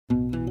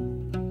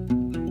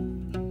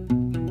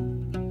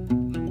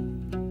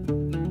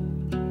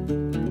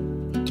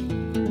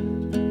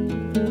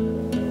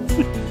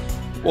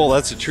Well,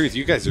 that's the truth.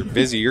 You guys are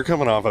busy. You're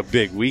coming off a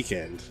big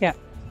weekend. Yeah.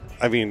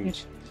 I mean,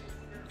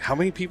 how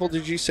many people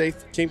did you say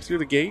came through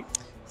the gate?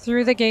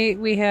 Through the gate,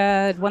 we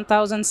had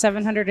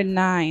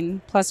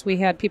 1,709. Plus, we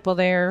had people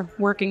there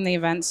working the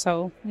event.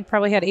 So we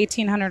probably had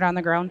 1,800 on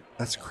the ground.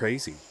 That's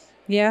crazy.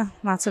 Yeah.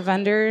 Lots of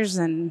vendors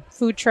and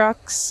food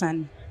trucks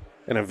and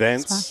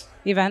events.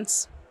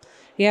 Events.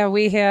 Yeah,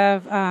 we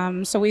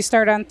have. So we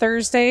start on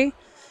Thursday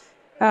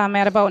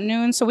at about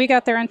noon. So we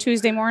got there on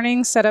Tuesday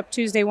morning, set up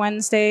Tuesday,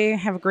 Wednesday,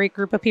 have a great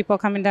group of people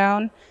coming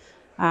down.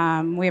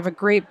 We have a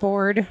great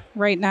board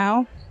right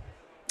now.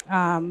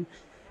 And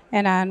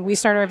then we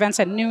start our events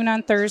at noon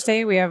on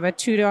Thursday. We have a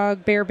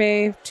 2-dog bear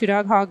bay,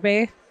 2-dog hog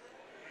bay.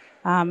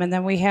 And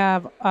then we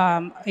have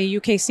a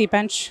UKC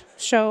bench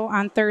show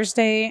on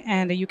Thursday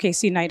and a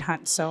UKC night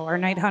hunt. So our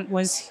night hunt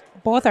was,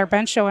 both our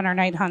bench show and our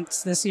night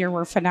hunts this year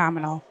were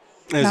phenomenal.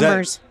 Is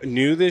that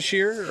new this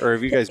year, or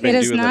have you guys been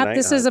doing the night hunts? It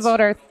is not. This is about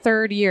our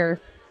third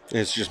year.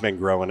 It's just been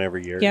growing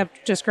every year.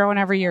 Yep, just growing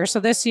every year. So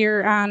this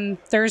year on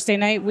Thursday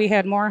night, we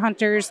had more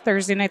hunters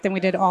Thursday night than we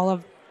did all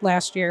of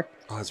last year.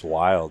 Oh, that's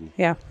wild.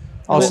 Yeah.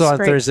 Also on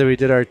Thursday, we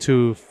did our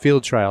 2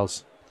 field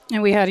trials.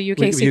 And we had a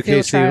UKC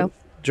field trial.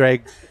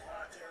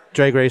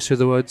 drag race through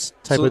the woods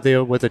type of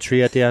deal with a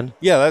tree at the end.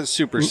 Yeah, that's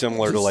super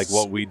similar to like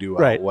what we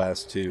do out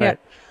west too. Yeah.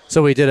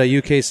 So we did a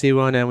UKC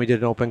one and we did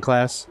an open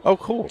class. Oh,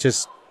 cool.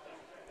 Just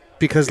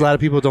because a lot of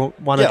people don't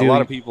want to do. A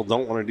lot of people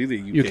don't want to do the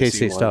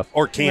UKC stuff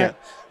or can't.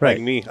 Right.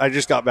 Like me, I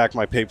just got back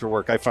my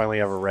paperwork. I finally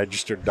have a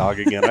registered dog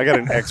again. I got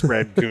an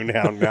X-bred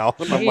coonhound now,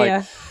 and I'm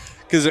like,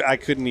 because I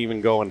couldn't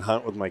even go and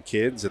hunt with my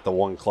kids at the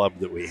one club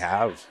that we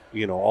have.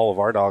 You know, all of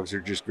our dogs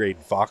are just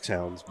graded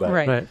foxhounds,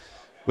 but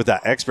with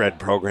that X-bred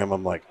program,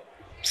 I'm like,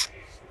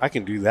 I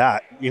can do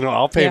that. You know,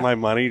 I'll pay my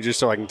money just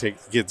so I can take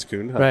the kids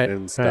coon hunting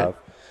and stuff.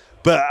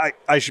 But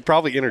I should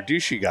probably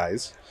introduce you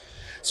guys.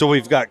 So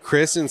we've got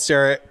Chris and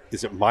Sara.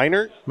 Is it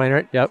Meinert?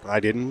 Meinert, yep. I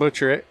didn't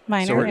butcher it.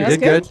 Meinert, so you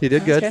did good. You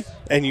did good.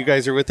 And you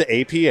guys are with the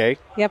APA.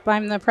 Yep,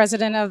 I'm the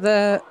president of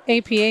the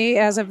APA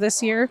as of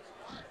this year.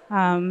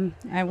 And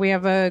we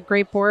have a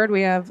great board.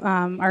 We have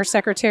our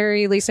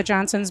secretary, Lisa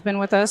Johnson's been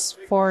with us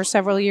for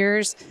several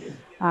years.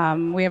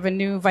 We have a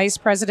new vice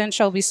president,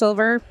 Shelby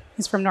Silver.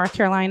 He's from North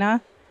Carolina.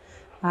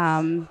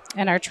 And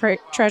our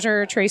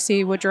treasurer,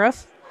 Tracy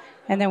Woodruff.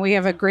 And then we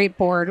have a great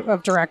board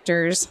of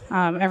directors,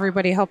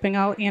 everybody helping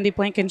out. Andy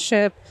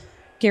Blankenship,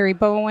 Gary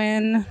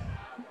Bowen,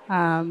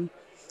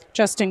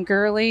 Justin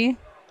Gurley,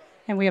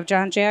 and we have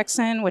John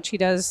Jackson, which he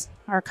does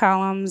our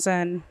columns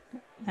and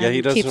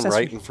he does some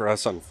writing for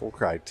us on Full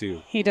Cry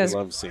too. He does. We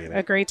love seeing it.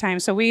 A great time.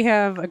 So we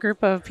have a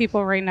group of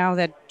people right now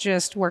that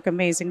just work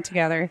amazing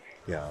together.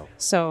 Yeah.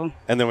 So.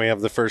 And then we have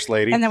the first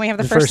lady. And then we have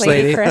the first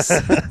lady, Chris.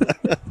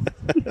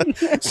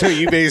 So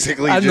you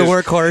basically I'm the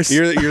workhorse.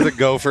 You're the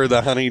gopher,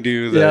 the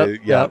honeydew.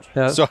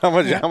 Yep. So how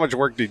much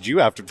work did you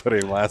have to put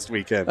in last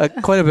weekend?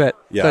 Quite a bit.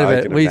 Yeah, quite a bit.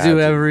 I can we imagine. do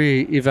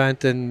every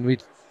event,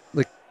 and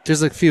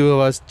there's a few of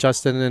us,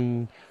 Justin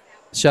and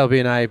Shelby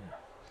and I,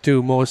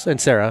 do most,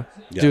 and Sara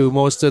do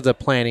most of the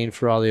planning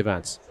for all the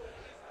events,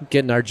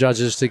 getting our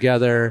judges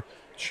together,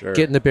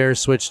 getting the bears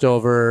switched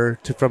over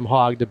from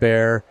hog to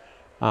bear.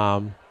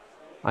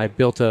 I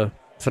built a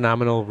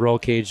phenomenal roll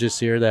cage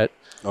this year that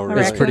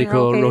is pretty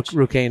cool.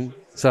 Raccoon.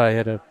 So I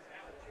had a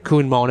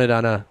coon mounted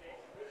on a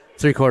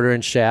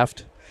 3/4-inch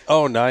shaft.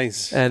 Oh,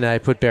 nice. And I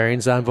put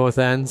bearings on both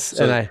ends,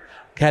 and I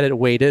had it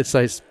weighted. So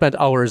I spent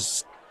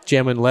hours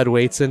jamming lead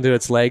weights into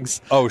its legs.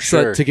 Oh,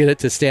 sure. To get it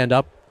to stand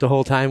up the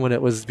whole time when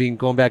it was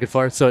going back and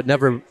forth. So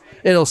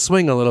it'll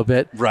swing a little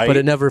bit, but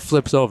it never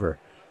flips over.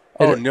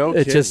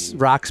 It just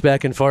rocks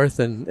back and forth,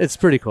 and it's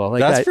pretty cool.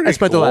 Like I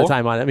spent a lot of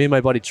time on it. Me and my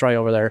buddy Troy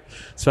over there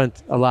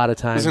spent a lot of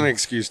time. It's an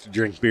excuse to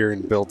drink beer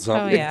and build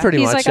something. Oh, yeah. Pretty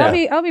He's much,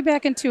 like, I'll be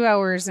back in 2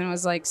 hours, and it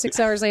was like 6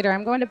 hours later,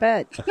 I'm going to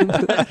bed.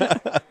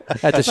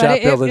 At the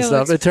shop building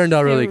stuff. It turned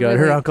out really good.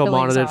 Her uncle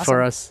mounted it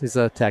for us. He's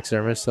a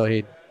taxidermist, so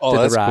he did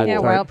the rod. Cool. Yeah,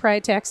 Wild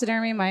Pride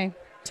Taxidermy,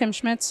 Tim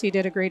Schmitz, he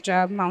did a great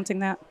job mounting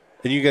that.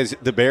 And you guys,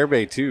 the Bear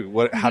Bay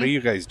too. How do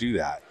you guys do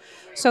that?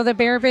 So the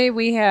Bear Bay,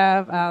 we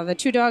have the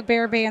 2-dog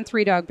Bear Bay and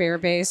 3-dog Bear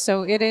Bay.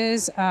 So it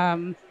is,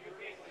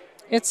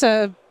 it's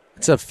a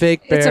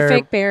fake bear. It's a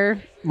fake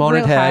bear.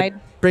 Mounted head. Hide.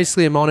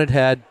 Basically a mounted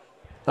head.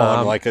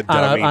 On like a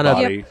dummy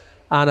body.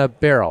 On a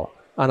barrel.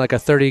 On like a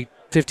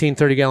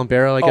 15-30-gallon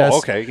barrel, I guess. Oh,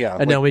 okay, yeah.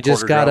 And then we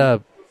just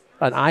got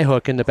an eye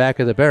hook in the back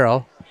of the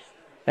barrel,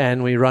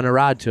 and we run a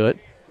rod to it.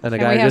 And the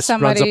guy just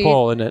runs a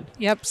pole in it.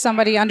 Yep,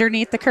 somebody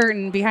underneath the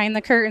curtain, behind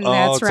the curtain,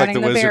 that's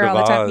running like the bear all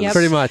the time. Yep.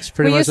 Pretty much.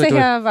 We used to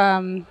have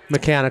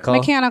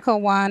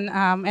mechanical one,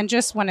 and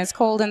just when it's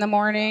cold in the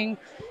morning,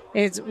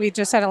 we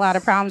just had a lot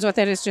of problems with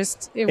it. It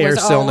air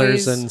was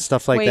cylinders and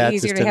stuff like that. Way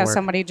easier to have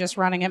somebody just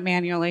running it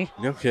manually.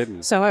 No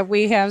kidding. So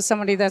we have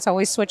somebody that's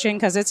always switching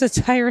because it's a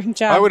tiring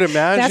job. I would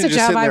imagine that's a just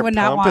job sitting I there would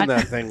not pumping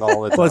want. that thing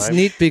all the time. Well, it's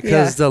neat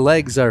because the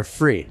legs are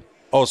free.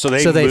 Oh, so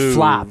they move.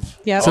 flop.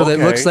 Yep. So that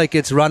Okay. it looks like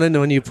it's running, and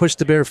when you push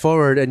the bear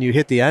forward and you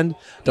hit the end,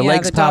 the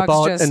legs the pop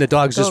dogs out, just and the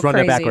dogs just go run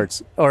there crazy.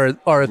 backwards. Or if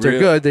they're Really?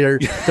 good,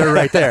 they're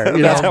right there.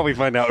 You That's know? how we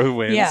find out who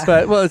wins. Yeah.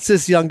 But well, it's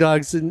just young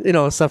dogs and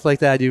stuff like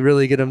that. You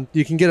really get them.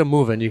 You can get them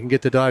moving. You can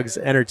get the dogs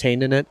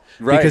entertained in it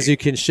Right. because you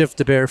can shift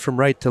the bear from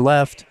right to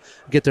left,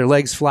 get their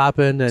legs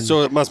flopping, and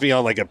So it must be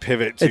on like a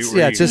pivot too. it's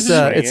where it's you just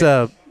swing it's it?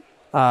 a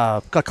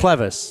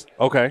clevis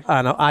Okay.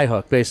 on an eye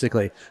hook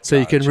basically. So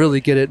you can Gotcha.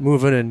 really get it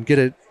moving and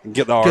get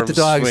Get the the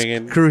dogs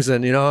swinging.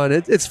 cruising, and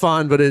it's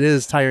fun, but it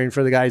is tiring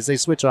for the guys. They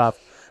switch off.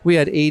 We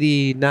had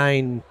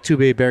 89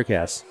 two-bay bear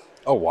casts.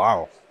 Oh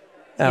wow.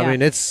 I Yeah.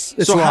 mean, it's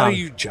So how long. do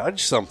you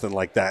judge something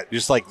like that?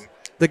 Just like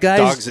The guys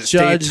dogs that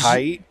judge stay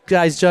tight.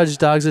 Guys judge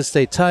dogs that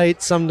stay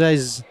tight. Some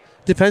guys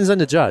depends on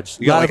the judge.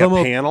 You got like a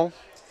will- panel.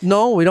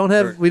 No, we don't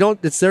have. We don't.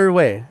 It's their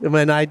way.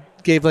 When I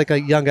gave like a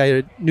young guy,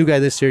 a new guy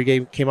this year,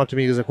 came up to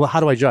me. He was like, "Well, how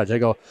do I judge?" I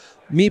go,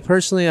 "Me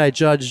personally, I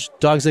judge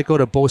dogs that go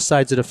to both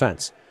sides of the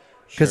fence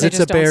because They it's a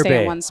just don't bear stay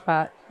bay. in one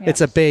spot. Yeah.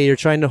 It's a bay. You're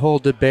trying to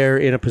hold the bear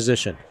in a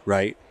position,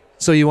 Right.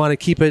 so you want to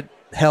keep it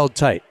held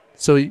tight.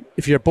 So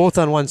if you're both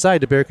on one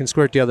side, the bear can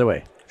squirt the other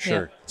way.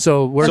 Sure.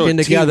 So working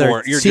together,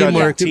 teamwork. You're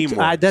judging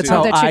teamwork, That's too. how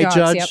Oh, the two I dogs,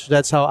 judge. yep.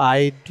 That's how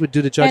I would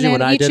do the And judging in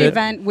when I each did it.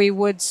 event, we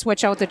would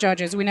switch out the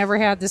judges. We never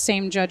had the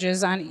same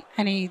judges on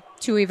any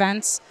two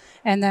events.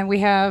 And then we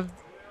have,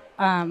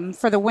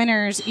 for the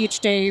winners,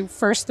 each day,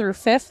 1st through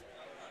 5th,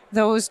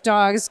 those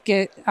dogs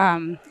get,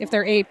 if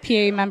they're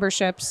APA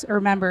memberships or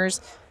members,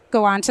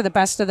 go on to the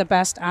best of the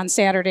best on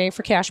Saturday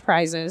for cash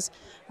prizes.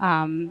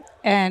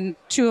 And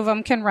 2 of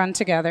them can run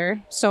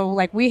together. So,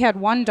 like, we had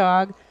one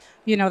dog,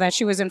 that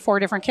she was in 4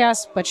 different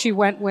casts, but she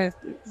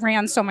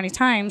ran so many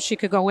times, she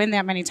could go in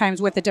that many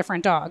times with a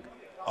different dog.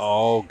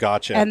 Oh,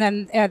 gotcha. And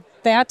then at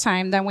that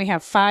time, then we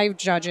have 5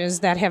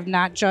 judges that have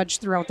not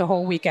judged throughout the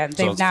whole weekend.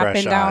 So They've it's not fresh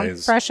been down,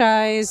 eyes. fresh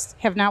eyes,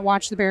 have not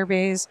watched the bear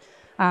bays,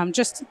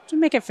 just to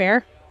make it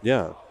fair.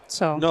 yeah.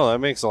 So No, that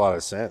makes a lot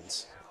of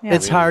sense. yeah.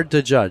 It's hard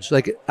to judge.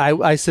 Like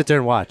I sit there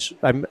and watch.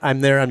 I'm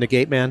there. I'm the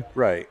gate man.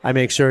 Right. I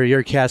make sure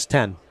you're cast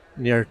 10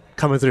 and you're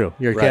coming through.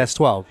 You're Right. cast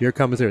 12. You're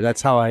coming through.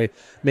 That's how I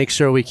make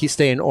sure we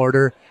stay in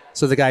order.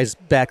 So the guys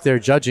back there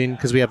judging,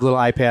 because we have little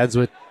iPads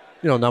with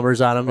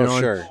numbers on them. Oh,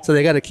 sure. So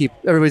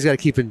everybody's got to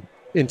keep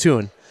in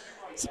tune.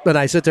 But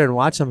I sit there and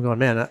watch them going,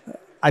 man,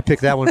 I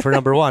picked that one for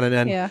number 1. And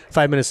then Yeah.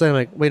 5 minutes later, I'm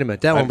like, wait a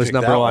minute, that I one was picked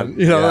number that 1. one.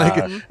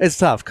 Yeah. It's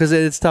tough because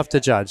it's tough to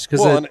judge.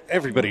 Well, and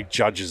everybody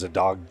judges a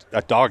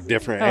dog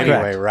different anyway,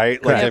 Correct.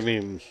 right? Like, Correct. I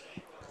mean,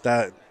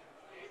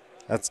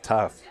 that's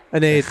tough.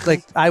 And they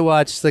I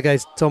watched. Like I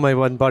told my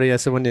one buddy, I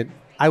said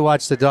I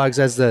watch the dogs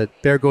as the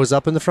bear goes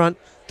up in the front,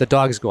 the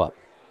dogs go up.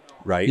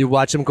 Right. You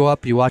watch them go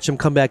up, you watch them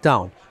come back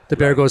down. The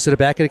bear goes to the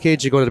back of the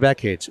cage, you go to the back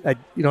cage.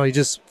 You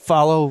just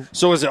follow.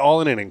 So is it all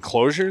in an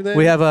enclosure then?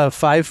 We have a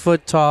 5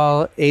 foot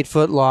tall, 8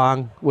 foot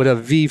long with a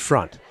V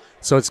front.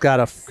 So it's got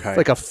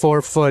like a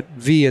 4 foot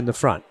V in the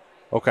front.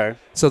 Okay.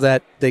 So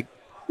that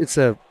it's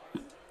a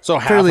So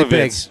half fairly of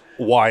big. it's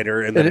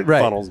wider and then it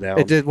funnels down.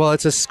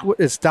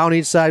 It's down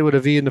each side with a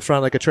V in the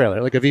front like a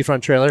trailer, like a V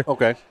front trailer.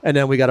 Okay. And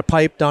then we got a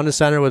pipe down the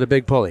center with a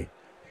big pulley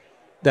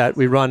that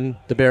we run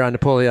the bear on the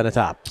pulley on the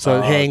top. So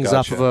it hangs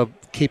off gotcha. of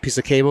a piece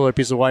of cable or a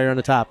piece of wire on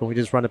the top, and we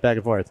just run it back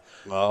and forth.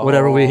 Oh.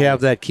 Whatever we have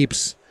that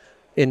keeps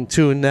in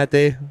tune that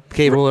day,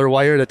 cable or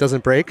wire that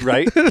doesn't break.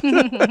 Right.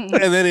 And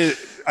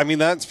then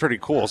that's pretty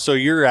cool. So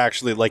you're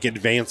actually like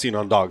advancing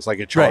on dogs like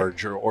a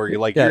charge or you're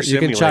like Yeah,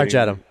 you're you can charge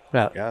at simulating. them.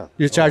 Yeah. Yeah.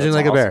 You're Oh, charging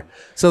that's like a bear.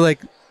 So like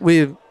we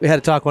had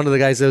to talk one of the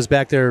guys that was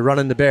back there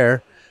running the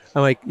bear.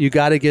 I'm like, you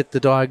got to get the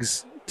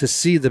dogs to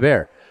see the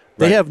bear.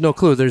 They Right. have no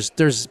clue. There's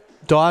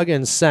dog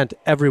and scent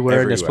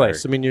everywhere in this Everywhere.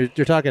 place. I mean, you're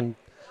talking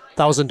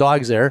 1,000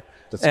 dogs there,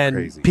 That's and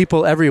crazy.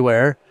 people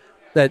everywhere.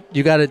 That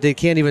they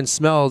can't even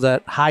smell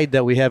that hide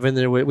that we have in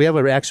there. We have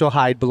an actual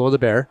hide below the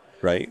bear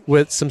Right.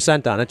 with some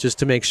scent on it just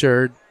to make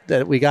sure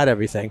that we got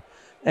everything.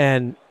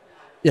 And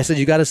I said,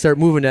 you got to start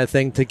moving that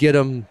thing to get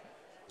them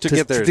To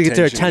get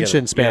their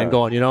attention span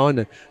going, And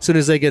as soon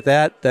as they get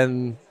that,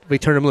 then we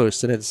turn them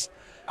loose, and it's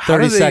How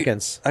 30 do they-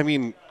 seconds. I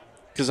mean,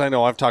 because I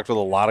know I've talked with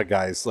a lot of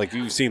guys, like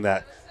you've seen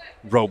that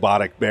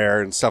robotic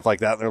bear and stuff like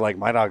that. And they're like,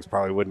 my dogs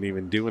probably wouldn't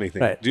even do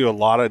anything. Right. Do a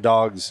lot of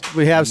dogs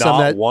We have not some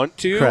that want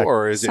to, correct.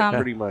 or is Some. it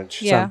pretty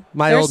much Yeah. So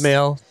my There's- old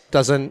male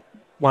doesn't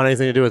want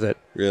anything to do with it,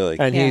 really?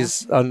 and Yeah.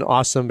 he's an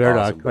awesome bear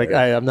Awesome dog. Like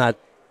bear. I'm not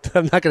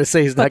going to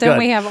say he's But not then good.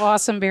 we have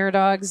awesome bear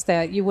dogs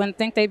that you wouldn't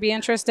think they'd be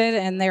interested,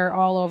 and they're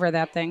all over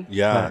that thing.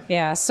 Yeah.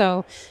 Yeah.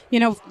 So,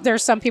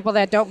 there's some people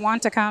that don't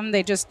want to come.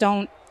 They just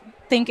don't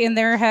think in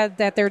their head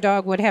that their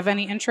dog would have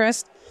any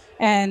interest.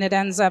 And it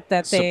ends up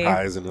that they.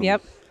 Surprising them.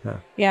 Yep.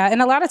 Yeah.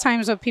 And a lot of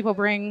times when people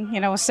bring,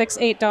 6,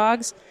 8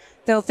 dogs,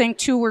 they'll think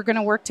 2 are going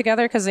to work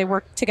together because they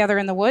work together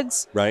in the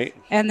woods. Right.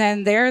 And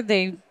then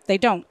they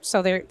don't.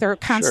 So they're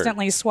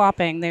constantly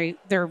swapping.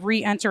 They're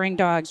re-entering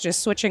dogs,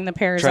 just switching the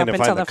pairs Trying up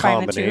to until find they the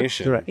find the 2.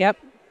 combination. Correct. Yep.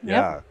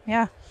 Yeah.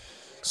 Yeah.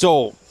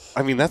 So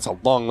I mean, that's a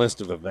long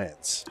list of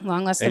events.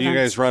 Long list and of events. you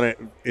guys run it,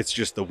 it's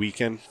just the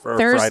weekend for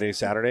Friday,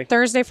 Saturday?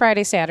 Thursday,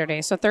 Friday,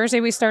 Saturday. So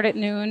Thursday we start at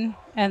noon,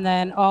 and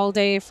then all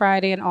day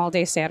Friday and all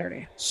day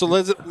Saturday. So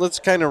let's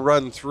kind of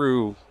run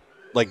through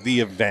like the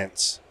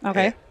events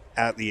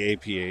at the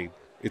APA.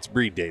 It's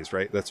breed days,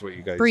 right? That's what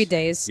you guys... Breed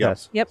days.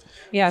 Yes. Yep.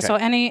 Yeah, Okay. so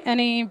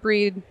any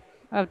breed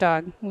of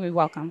dog we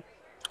welcome.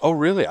 Oh,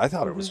 really? I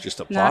thought it was just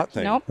a plot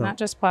thing. Nope, not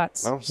just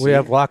plots. Oh, We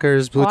have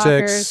walkers, blue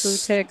Walkers, ticks,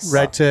 blue ticks.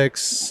 red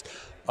ticks.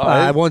 Oh,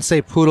 I won't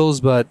say poodles,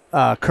 but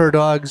cur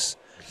dogs.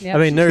 Yep. I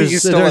mean, you there's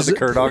still have the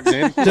cur dogs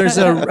in? there's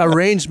a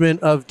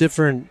arrangement of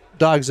different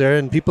dogs there,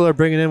 and people are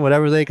bringing in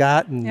whatever they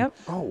got. And Yep.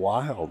 Oh,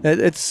 wild.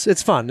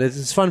 it's fun.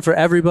 It's fun for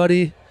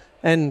everybody,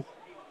 and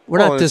we're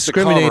Well, not it's the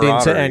discriminating to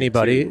camaraderie,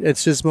 anybody. too.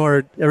 It's just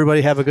more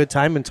everybody have a good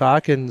time and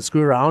talk and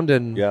screw around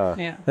and Yeah.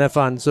 Yeah. have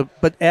fun. So,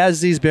 but as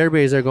these bear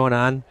bays are going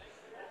on,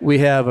 we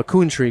have a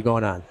coon tree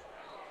going on.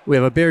 We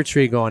have a bear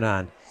tree going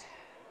on.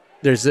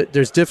 There's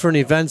different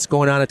events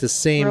going on at the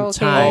same Roll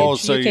time. Oh,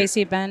 cage, so you-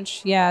 UKC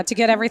bench. Yeah, to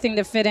get everything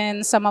to fit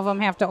in, some of them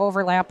have to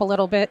overlap a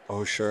little bit.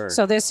 Oh, sure.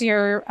 So this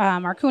year,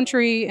 our coon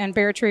tree and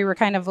bear tree were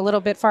kind of a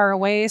little bit far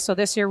away. So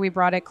this year we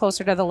brought it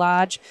closer to the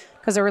lodge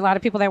because there were a lot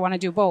of people that want to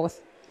do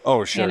both.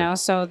 Oh, sure. You know,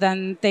 so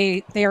then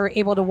they are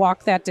able to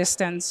walk that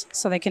distance,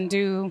 so they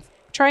can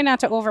try not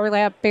to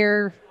overlap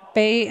bear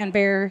bay and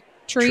bear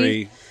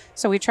tree.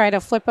 So we try to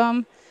flip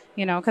them.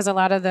 You know, because a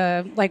lot of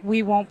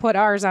we won't put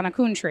ours on a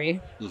coon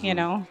tree, you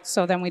know,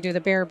 so then we do the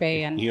bear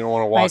bay and You don't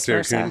want to walk vice through a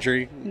versa. coon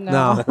tree?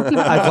 No,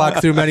 I've walked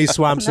through many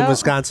swamps in No.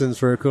 Wisconsin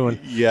for a coon.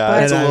 Yeah,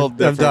 But- it's a And little I'm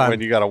different done.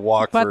 when you got to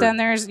walk But for... then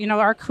there's,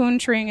 our coon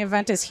treeing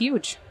event is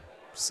huge.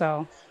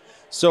 So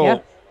So, yeah.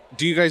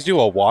 do you guys do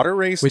a water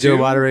race We too? do a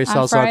water race on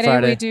also Friday,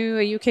 on Friday. we do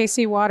a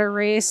UKC water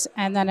race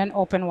and then an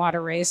open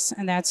water race,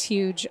 and that's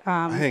huge.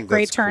 think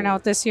Great that's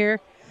turnout cool. this year.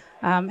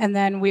 And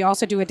then we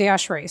also do a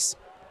dash race.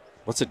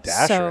 What's a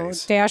dash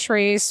race? Dash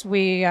race,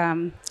 we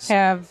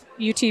have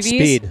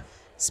UTVs.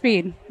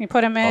 Speed. You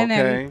put them in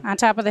Okay. and on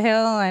top of the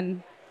hill,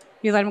 and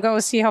you let them go,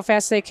 see how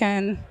fast they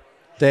can.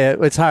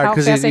 It's hard How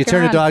because fast you they can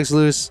turn the run. dogs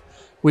loose.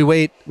 We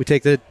wait. We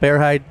take the bear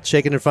hide,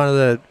 shake it in front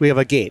of we have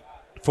a gate,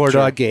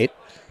 4-dog gate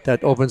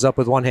that opens up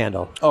with one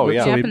handle. Oh,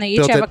 yeah. So Yep, we and they each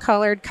built have it- a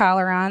colored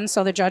collar on,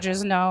 so the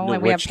judges know. Know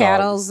And we have which dog.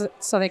 paddles,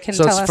 so they can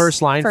So tell it's us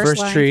first line,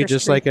 first tree,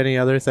 just tree. like any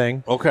other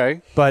thing.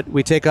 Okay. But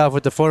we take off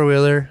with the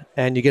 4-wheeler,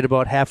 and you get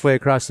about halfway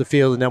across the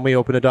field, and then we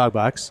open a dog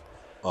box.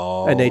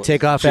 Oh, And they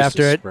take off just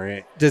after a it.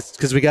 sprint. Just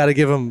because we got to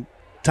give them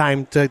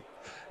time to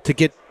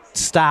get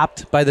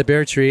stopped by the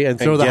bear tree and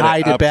throw the get it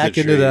hide up back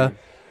the into the. tree.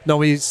 No,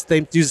 they use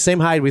the same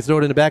hide. We throw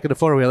it in the back of the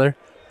 4-wheeler.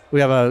 We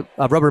have a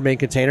Rubbermaid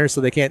container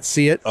so they can't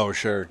see it. Oh,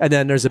 sure. And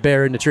then there's a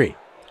bear in the tree.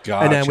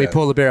 Gotcha. And then we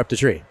pull the bear up the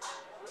tree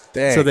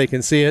Dang. so they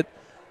can see it.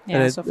 Yeah,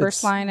 And so it's-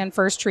 first line and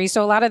first tree.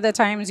 So a lot of the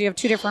times you have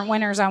two different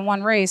winners on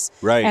one race.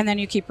 Right. And then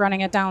you keep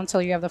running it down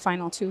until you have the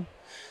final two.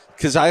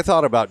 Because I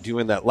thought about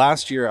doing that.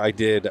 Last year I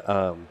did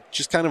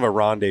just kind of a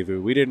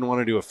rendezvous. We didn't want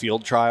to do a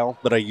field trial,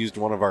 but I used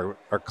one of our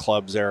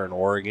clubs there in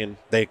Oregon.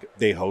 They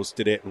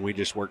hosted it, and we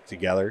just worked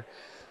together.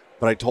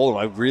 But I told them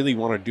I really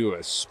want to do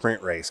a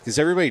sprint race because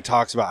everybody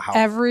talks about how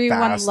Everyone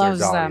fast their loves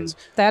dog them. is.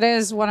 That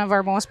is one of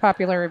our most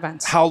popular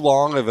events. How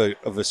long of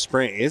a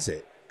sprint is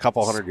it? A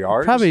couple hundred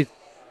yards? Probably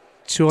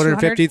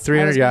 250,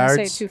 300 I was gonna say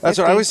yards. 250. That's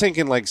what I was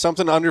thinking, like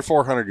something under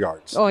 400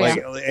 yards. Oh, yeah.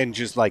 And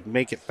just like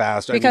make it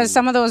fast. Because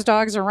some of those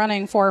dogs are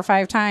running 4 or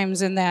 5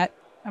 times in that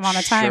amount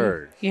of time.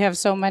 Sure. You have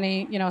so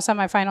many,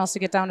 semifinals to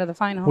get down to the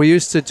final. We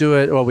used to do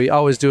it, well, we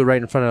always do it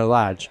right in front of the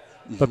lodge.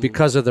 But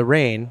because of the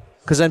rain,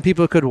 because then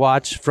people could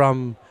watch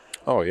from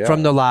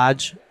the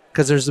lodge,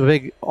 because there's a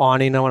big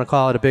awning, I want to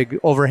call it a big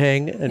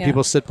overhang, and Yeah,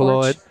 people sit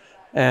below porch. it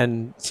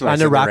and It's on nice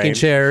their in the rocking rain.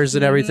 chairs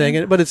and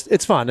everything. But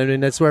it's fun. I mean,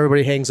 that's where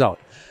everybody hangs out.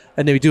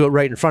 And they do it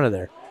right in front of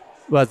there.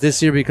 But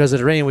this year, because of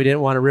the rain, we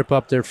didn't want to rip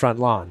up their front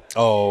lawn.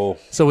 Oh,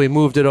 So we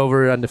moved it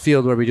over on the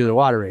field where we do the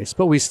water race.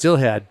 But we still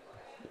had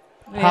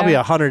probably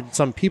 100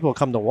 some people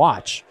come to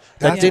watch.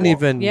 That That's didn't cool.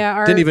 even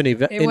Yeah, didn't even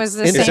event. it was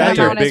the is same that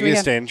your amount as we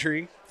biggest have.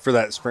 entry for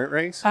that sprint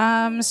race?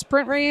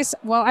 Sprint race.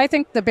 Well, I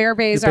think the bear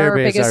bays The bear are our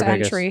bays biggest are our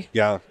biggest. entry.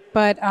 Yeah.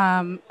 But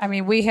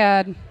we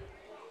had,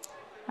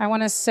 I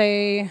want to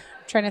say, I'm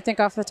trying to think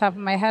off the top of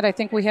my head, I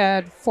think we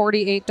had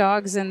 48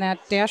 dogs in that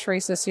dash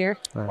race this year.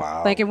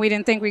 Wow. And we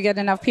didn't think we'd get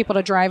enough people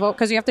to drive out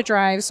because you have to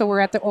drive. So we're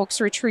at the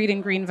Oaks Retreat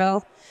in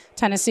Greenville,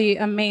 Tennessee.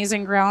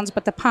 Amazing grounds,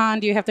 but the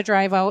pond you have to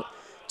drive out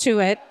to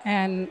it.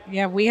 And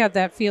yeah, we had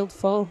that field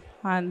full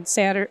on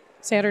Saturday.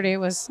 It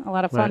was a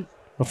lot of fun. Right.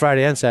 Well,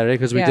 Friday and Saturday,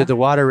 because we Yeah. did the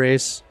water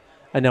race,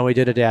 and then we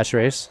did a dash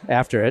race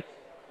after it,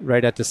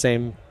 right at the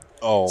same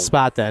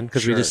spot then,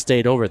 because we sure. just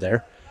stayed over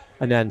there.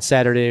 And then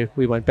Saturday,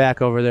 we went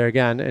back over there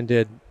again and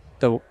did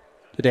the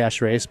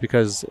dash race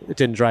because it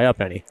didn't dry up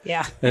any.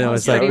 Yeah. And it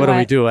was like, pretty what do we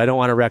wet. do? I don't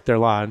want to wreck their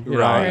lawn. You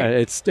Right. know,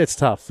 it's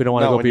tough. We don't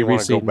want to Not go when be you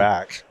want to go reseeding.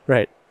 back.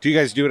 Right. Do you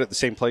guys do it at the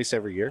same place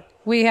every year?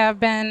 We have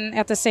been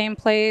at the same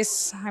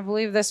place. I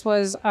believe this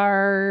was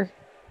our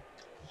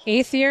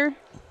 8th year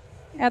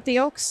at the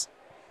Oaks.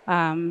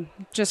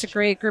 Just a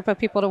great group of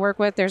people to work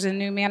with. There's a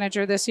new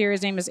manager this year.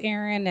 His name is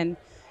Aaron, and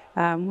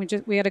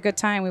We had a good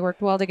time. We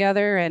worked well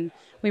together, and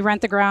we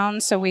rent the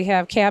grounds, so we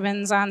have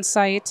cabins on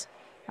site,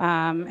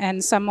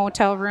 and some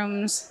motel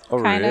rooms. Oh,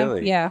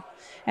 really? Yeah,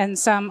 and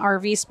some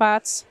RV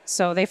spots.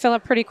 So they fill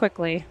up pretty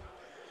quickly.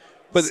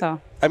 But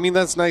I mean,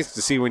 that's nice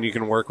to see when you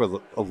can work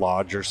with a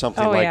lodge or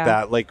something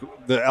that. Like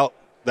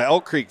the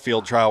Elk Creek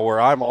Field Trial, where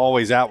I'm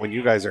always at when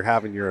you guys are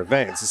having your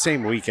event. It's the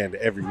same weekend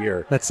every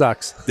year. That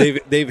sucks.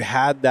 They've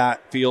had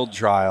that field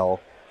trial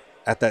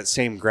at that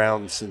same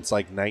ground since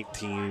like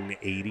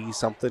 1980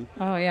 something.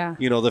 Oh yeah.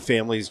 The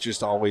families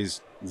just always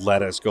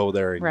let us go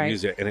there and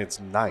use it, and it's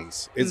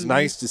nice. It's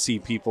nice to see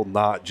people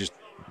not just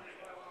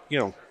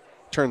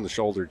turn the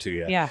shoulder to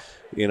you. Yeah.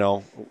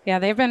 Yeah,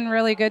 they've been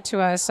really good to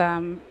us.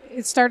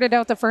 It started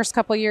out the first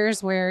couple of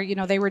years where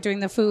they were doing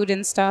the food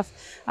and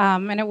stuff,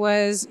 and it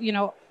was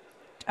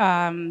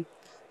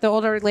the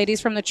older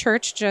ladies from the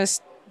church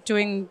just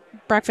doing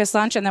breakfast,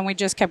 lunch, and then we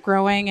just kept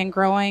growing and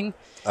growing.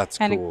 That's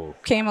and cool.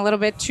 It came a little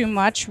bit too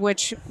much,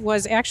 which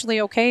was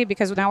actually okay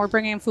because now we're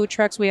bringing in food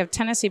trucks. We have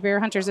Tennessee Bear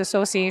Hunters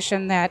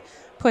Association that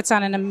puts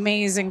on an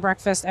amazing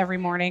breakfast every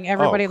morning.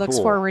 Everybody looks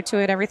forward to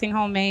it. Everything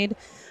homemade.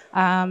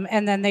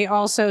 And then they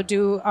also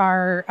do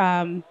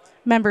our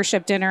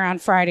membership dinner on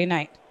Friday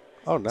night.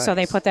 Oh, nice. So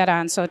they put that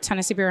on. So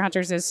Tennessee Bear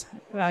Hunters is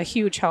a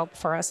huge help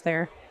for us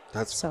there.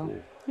 That's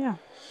cool. Yeah.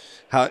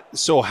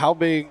 How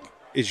big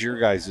is your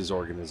guys'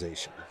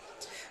 organization?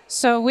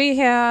 So we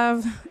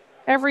have,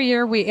 every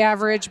year we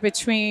average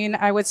between,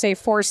 I would say,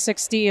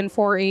 460 and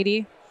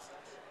 480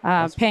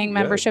 paying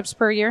memberships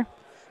per year.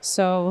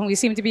 So we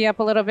seem to be up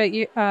a little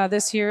bit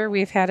this year.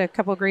 We've had a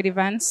couple of great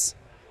events.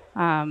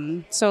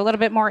 So a little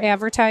bit more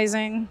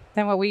advertising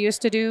than what we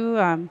used to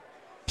do.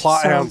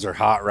 Plott hounds are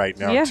hot right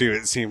now, too,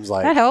 it seems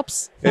like. That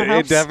helps.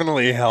 It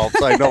definitely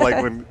helps. I know,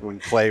 like, when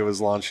Clay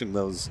was launching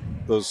those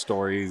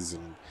stories.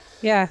 And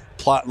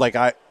Plott, like,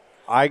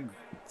 I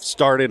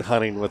started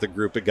hunting with a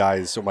group of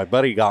guys, so my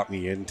buddy got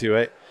me into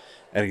it.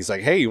 And he's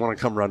like, hey, you want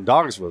to come run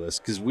dogs with us?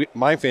 Because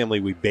my family,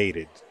 we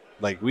baited.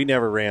 Like, we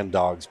never ran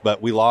dogs,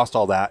 but we lost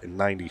all that in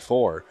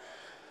 94.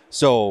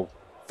 So,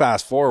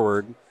 fast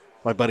forward,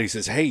 my buddy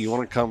says, hey, you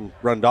want to come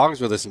run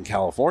dogs with us in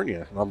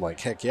California? And I'm like,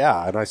 heck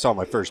yeah. And I saw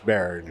my first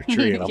bear in a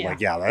tree, and I'm like,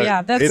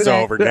 that's it's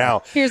over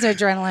now. Here's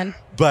adrenaline.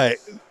 But,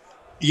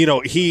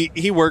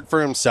 he worked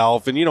for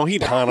himself, and,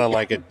 he'd hunt on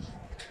like a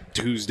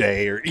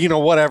Tuesday or,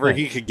 whatever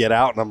he could get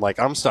out. And I'm like,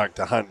 I'm stuck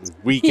to hunting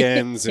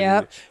weekends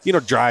and,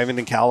 driving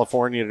to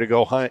California to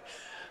go hunt.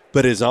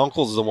 But his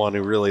uncle's the one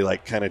who really,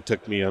 like, kind of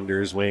took me under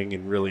his wing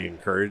and really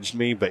encouraged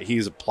me. But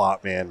he's a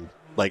Plott man.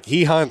 Like,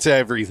 he hunts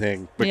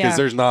everything because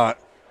there's not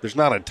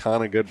a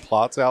ton of good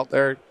Plotts out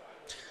there,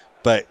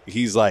 but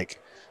he's a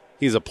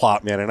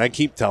Plott man, and I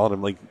keep telling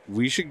him, like,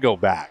 we should go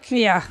back.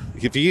 Yeah.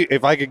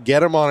 If I could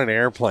get him on an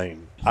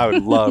airplane, I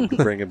would love to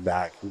bring him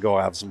back and go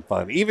have some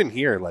fun. Even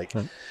here, like,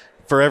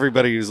 for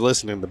everybody who's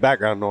listening, the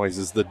background noise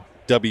is the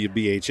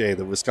WBHA,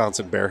 the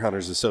Wisconsin Bear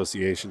Hunters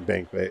Association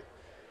banquet,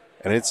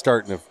 and it's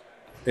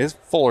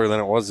fuller than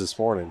it was this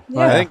morning.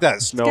 Yeah. I think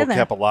that snow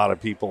kept a lot of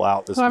people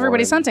out this morning.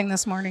 Everybody's hunting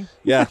this morning.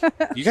 Yeah.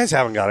 You guys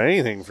haven't got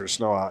anything for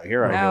snow out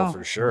here, I know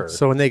for sure.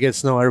 So when they get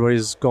snow,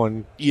 everybody's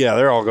going. Yeah,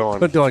 they're all going.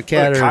 Doing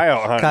cat or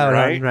coyote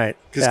hunting, right?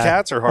 Because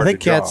cats are hard to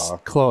draw. I think cats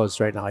closed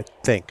right now, I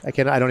think. I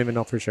don't even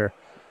know for sure.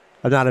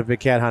 I'm not a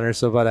big cat hunter,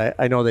 but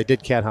I know they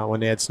did cat hunt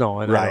when they had snow,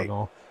 and I don't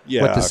know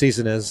what the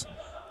season is.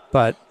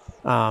 But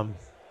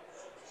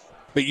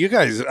you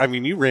guys, I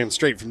mean, you ran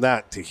straight from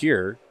that to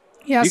here.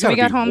 Yeah, so we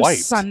got home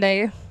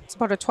Sunday. It's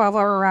about a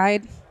 12-hour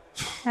ride.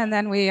 And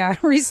then we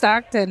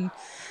restocked and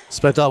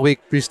spent all week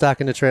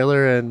restocking the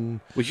trailer and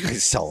you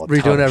guys sell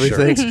redoing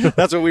everything.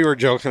 That's what we were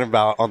joking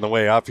about on the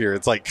way up here.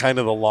 It's like kind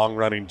of the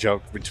long-running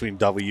joke between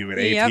W and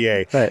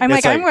APA. Right.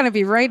 I'm going to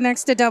be right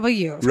next to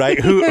W. Right?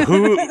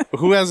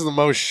 Who has the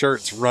most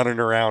shirts running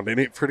around? And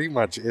it pretty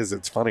much is.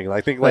 It's funny. I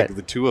think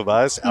the two of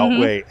us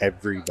outweigh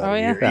everybody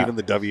here, even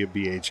the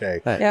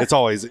WBHA. Right. It's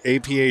always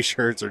APA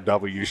shirts or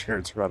W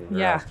shirts running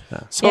around.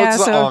 So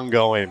it's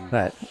ongoing.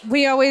 Right.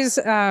 We always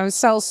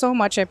sell so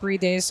much at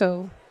Breed Days,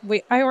 so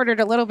I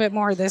ordered a little bit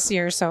more this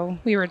year, so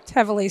we were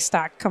heavily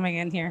stocked coming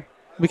in here.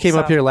 We came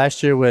up here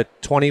last year with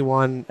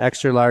 21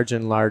 extra large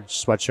and large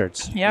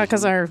sweatshirts. Yeah,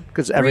 because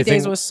Breed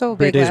Days was so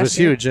big. Breed Days was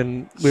huge,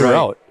 and we were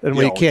out, and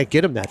we can't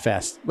get them that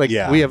fast. Like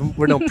we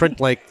don't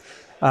print like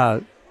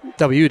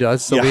W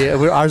does, so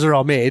ours are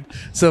all made.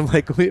 So I'm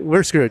like,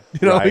 we're screwed.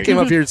 We came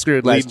up here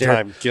screwed last year. Lead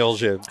time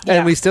kills you.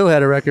 And we still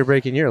had a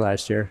record-breaking year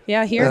last year.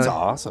 Yeah, here that's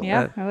awesome.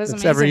 Yeah, it was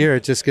amazing. Every year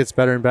it just gets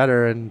better and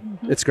better, and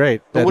it's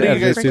great. But what do you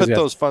guys put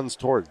those funds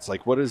towards?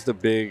 Like, what is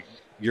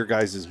your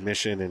guys'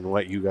 mission and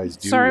what you guys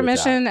do? So our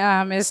mission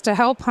is to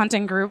help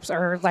hunting groups,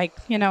 or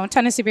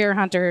Tennessee Bear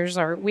Hunters,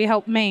 or we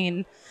help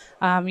Maine.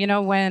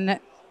 When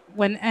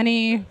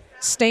any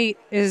state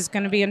is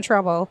going to be in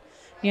trouble,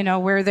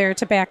 we're there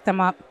to back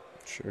them up.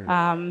 Sure.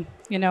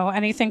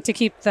 Anything to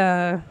keep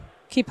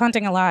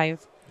hunting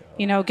alive.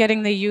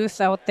 Getting the youth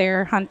out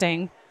there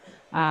hunting.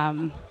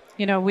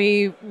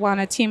 We want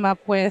to team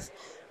up with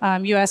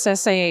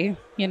USSA.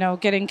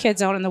 Getting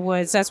kids out in the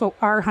woods. That's what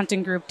our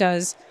hunting group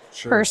does.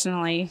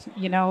 personally.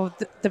 You know,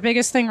 the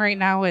biggest thing right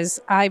now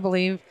is, I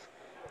believe,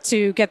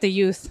 to get the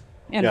youth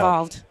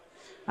involved.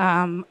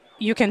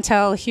 You can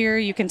tell here,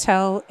 you can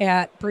tell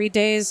at breed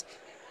days,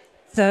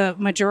 the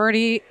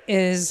majority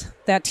is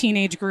that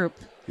teenage group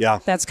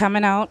that's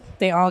coming out.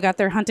 They all got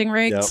their hunting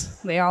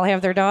rigs. They all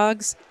have their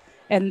dogs,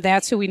 and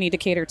that's who we need to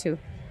cater to.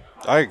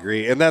 I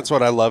agree. And that's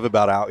what I love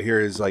about out here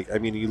is, like, I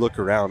mean, you look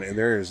around and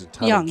there's a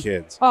ton of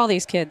kids. All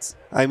these kids.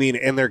 I mean,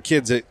 and they're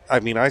kids that, I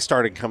mean, I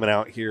started coming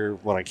out here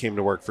when I came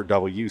to work for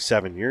W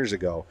 7 years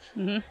ago.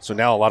 So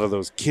now a lot of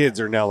those kids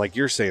are now, like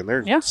you're saying,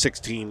 they're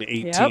 16,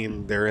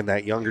 18. They're in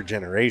that younger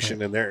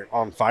generation and they're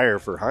on fire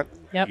for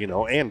hunting, you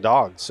know, and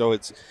dogs. So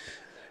it's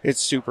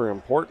super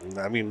important.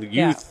 I mean, the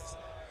youth,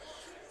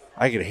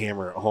 I could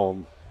hammer at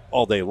home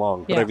all day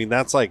long. But I mean,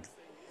 that's like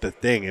the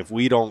thing. If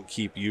we don't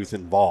keep youth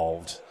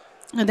involved.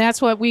 And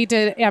that's what we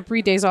did at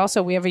breed days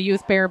also. We have a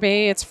youth bear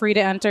bay. It's free to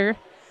enter.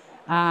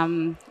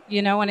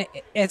 You know, and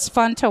it's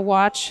fun to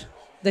watch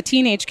the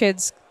teenage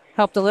kids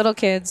help the little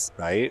kids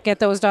get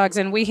those dogs.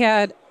 And we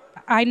had,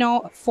 I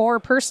know 4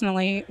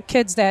 personally,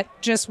 kids that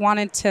just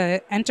wanted to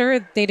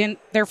enter.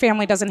 Their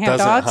family doesn't have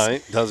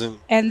dogs.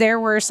 And there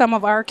were some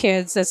of our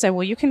kids that said,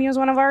 well, you can use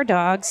one of our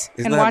dogs.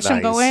 And watch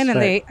them go in.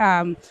 And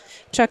they,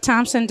 Chuck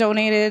Thompson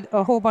donated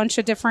a whole bunch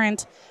of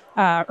different,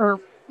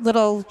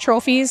 little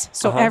trophies.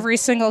 So every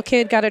single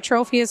kid got a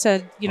trophy. It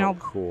said, you know,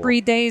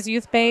 breed days,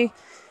 youth bay.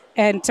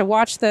 And to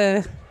watch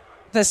the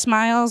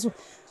smiles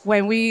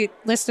when we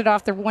listed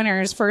off the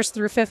winners 1st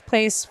through 5th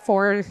place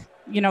for,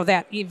 you know,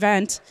 that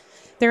event,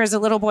 there was a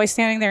little boy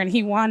standing there and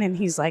he won and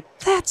he's like,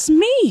 that's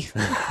me.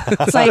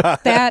 It's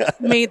like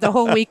that made the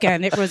whole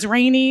weekend. It was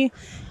rainy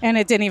and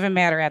it didn't even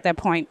matter at that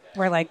point.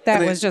 We're like,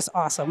 that was just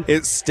awesome.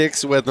 It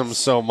sticks with them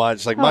so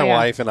much. Like my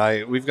wife and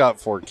I, we've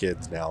got 4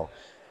 kids now.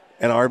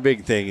 And our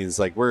big thing is,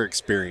 like, we're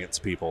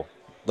experienced people.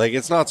 Like,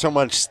 it's not so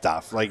much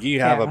stuff. Like, you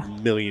have a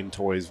million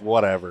toys,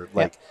 whatever.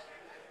 Like,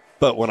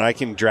 but when I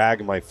can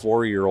drag my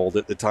 4-year-old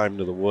at the time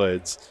to the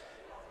woods,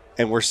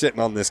 and we're sitting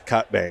on this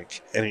cut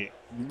bank, and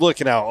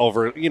looking out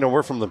over, you know,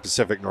 we're from the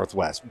Pacific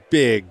Northwest,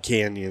 big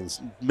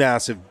canyons,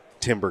 massive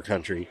timber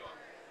country.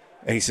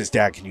 And he says,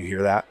 Dad, can you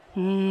hear that?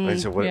 And I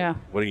said, what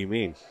do you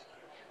mean?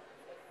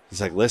 He's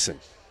like, listen.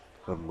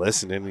 I'm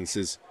listening. And he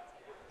says,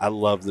 I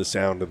love the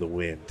sound of the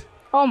wind.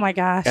 Oh my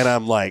gosh! And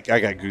I'm like, I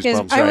got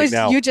goosebumps right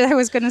now. I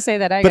was going to say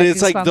that. But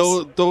it's like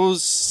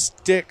those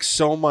stick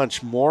so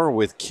much more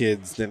with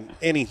kids than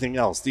anything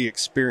else. The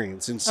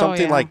experience and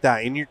something like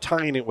that, and you're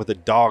tying it with a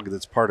dog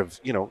that's part of,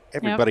 you know,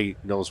 everybody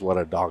knows what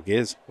a dog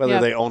is, whether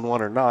they own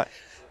one or not,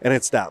 and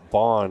it's that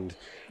bond.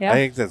 I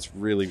think that's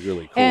really,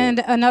 really cool.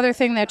 And another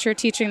thing that you're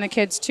teaching the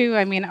kids too.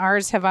 I mean,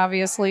 ours have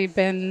obviously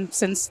been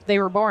since they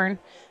were born.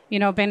 You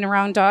know, been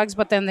around dogs,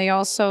 but then they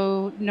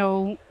also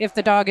know if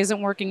the dog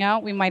isn't working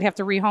out, we might have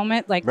to rehome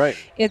it. Like,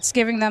 it's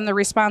giving them the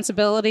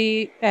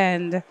responsibility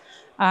and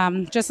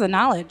just the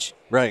knowledge.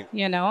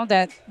 You know,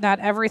 that not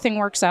everything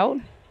works out,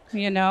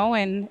 you know,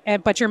 and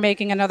but you're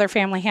making another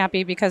family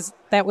happy because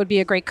that would be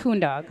a great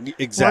coon dog.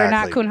 Exactly. We're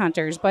not coon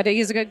hunters, but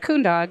he's a good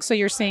coon dog. So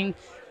you're seeing,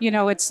 you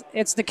know, it's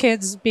the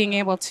kids being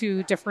able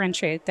to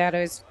differentiate. That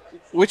is...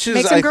 Which is,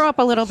 makes them grow up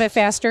a little bit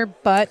faster,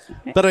 but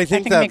I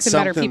think it that's makes them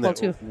better something people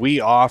that too. we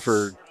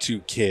offer to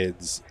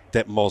kids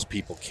that most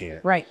people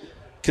can't. Right.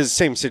 Because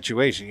same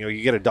situation, you know,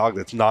 you get a dog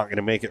that's not going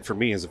to make it for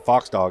me as a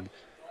fox dog,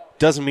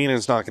 doesn't mean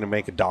it's not going to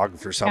make a dog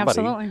for somebody.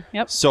 Absolutely.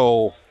 Yep.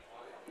 So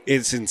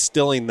it's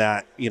instilling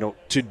that, you know,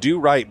 to do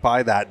right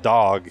by that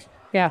dog,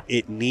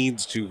 it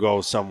needs to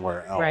go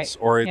somewhere else,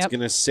 or it's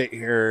going to sit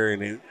here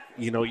and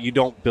you know, you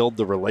don't build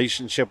the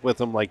relationship with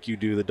them like you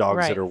do the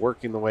dogs that are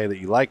working the way that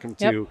you like them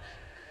to.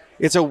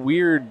 It's a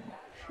weird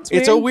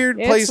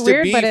place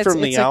to be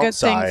from the outside.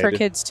 It's a good thing for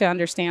kids to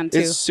understand too.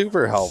 It's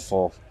super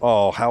helpful.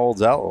 Oh, how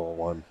old's that little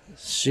one?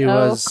 She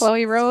was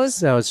Chloe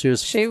Rose. No, she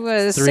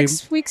was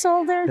 6 weeks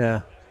old there.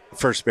 Yeah.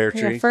 First bear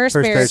tree. First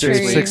bear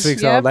tree. 6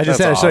 weeks old. I just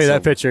had to show you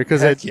that picture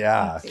because it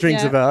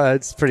rings about.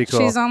 It's pretty cool.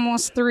 She's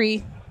almost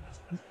 3.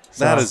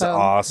 That is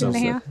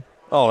awesome.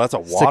 Oh, that's a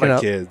lot of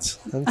kids.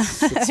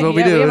 That's what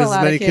we do. As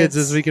many kids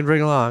as we can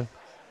bring along.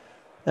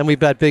 And we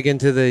bet big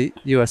into the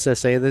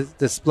USSA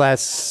this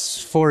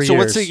last 4 years. So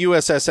what's the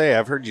USSA?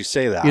 I've heard you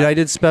say that.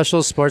 United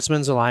Special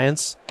Sportsmen's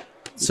Alliance.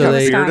 So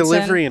they beer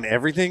delivery and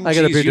everything? I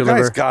got a beer delivery.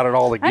 You guys got it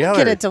all together. I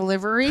get a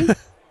delivery.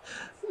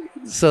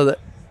 So the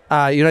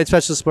United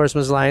Special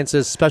Sportsmen's Alliance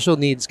is special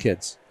needs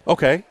kids.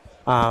 Okay.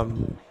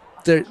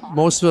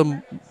 Most of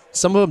them,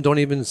 some of them don't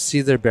even see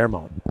their bear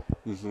mount.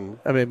 Mm-hmm.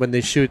 I mean, when they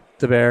shoot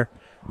the bear,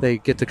 they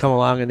get to come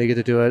along and they get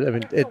to do it. I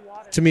mean,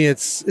 to me,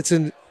 it's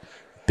a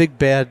big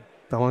bad.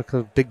 I want to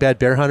call big bad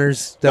bear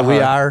hunters that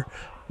we are,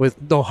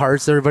 with no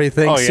hearts. Everybody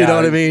thinks, you know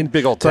what I mean?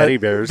 Big old teddy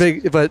bears.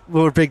 But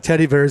we're big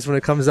teddy bears when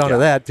it comes down to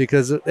that,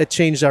 because it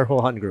changed our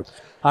whole hunting group.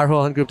 Our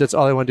whole hunting group, that's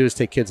all they want to do is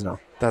take kids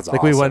now. That's like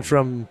awesome. We went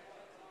from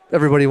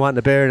everybody wanting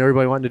a bear and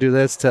everybody wanting to do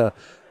this to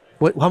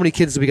how many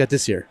kids did we got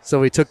this year?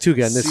 So we took 2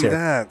 again this year.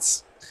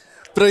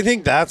 But I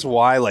think that's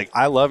why, like,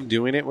 I love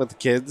doing it with the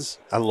kids.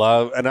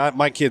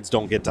 My kids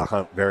don't get to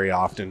hunt very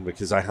often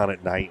because I hunt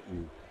at night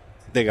and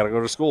they got to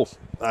go to school.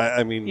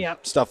 I mean,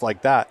 Yep. stuff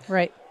like that.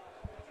 Right.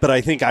 But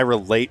I think I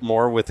relate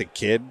more with a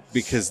kid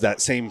because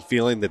that same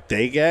feeling that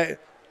they get,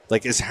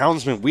 like as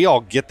houndsmen, we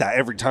all get that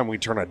every time we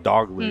turn a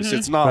dog loose.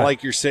 It's not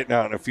like you're sitting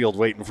out in a field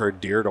waiting for a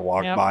deer to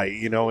walk by.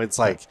 You know, it's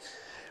like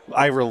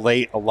I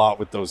relate a lot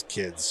with those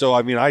kids. So,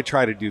 I mean, I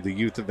try to do the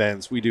youth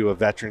events. We do a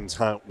veterans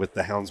hunt with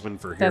the Houndsmen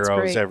for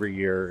Heroes every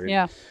year.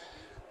 And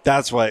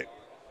that's what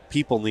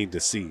people need to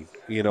see,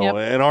 you know,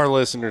 and our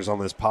listeners on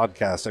this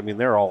podcast, I mean,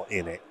 they're all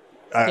in it.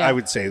 I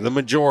would say the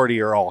majority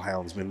are all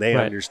houndsmen. They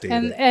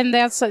understand it. And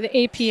that's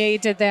the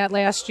APA did that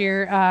last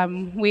year.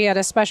 We had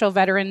a special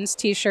veterans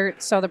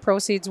T-shirt, so the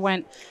proceeds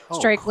went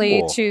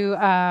strictly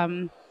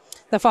to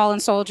the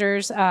fallen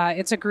soldiers.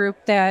 It's a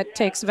group that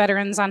takes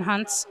veterans on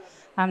hunts,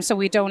 so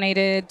we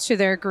donated to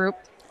their group.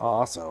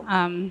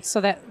 Awesome. So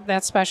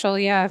that's special.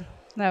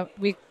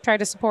 We try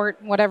to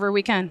support whatever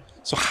we can.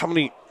 So how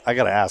many? I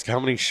got to ask, how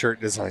many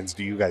shirt designs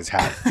do you guys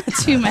have?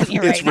 Too many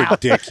right it's now.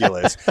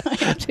 Ridiculous.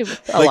 Like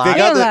they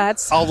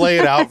got I'll lay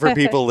it out for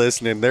people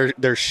listening.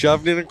 They're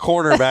shoved in a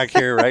corner back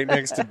here right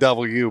next to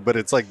W, but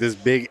it's like this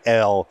big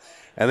L,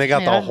 and they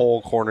got the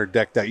whole corner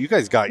decked out. You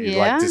guys got your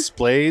like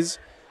displays.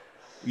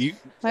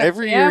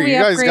 Every year you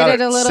guys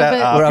got it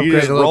set up. You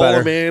just roll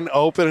them in,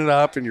 open it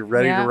up, and you're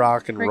ready to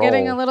rock and roll. We're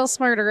getting a little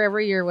smarter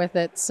every year with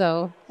it.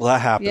 So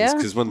that happens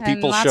because when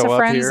people lots show of up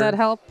friends here, that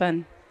help,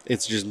 and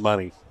it's just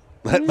money.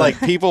 Like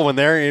people when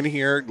they're in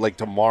here, like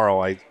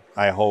tomorrow,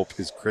 I hope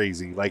is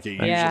crazy, like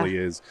it usually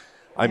is.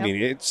 I mean,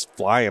 it's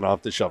flying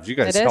off the shelves. You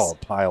guys sell a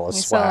pile of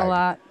swag. We sell a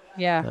lot.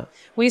 Yeah,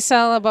 we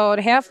sell about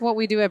half what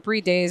we do at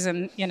breed days,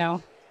 and I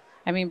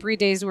mean, breed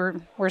days we're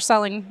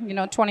selling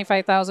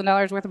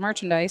 $25,000 worth of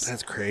merchandise.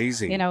 That's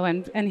crazy.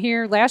 And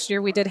here last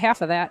year we did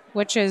half of that,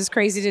 which is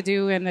crazy to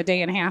do in a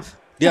day and a half.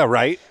 Yeah,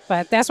 right.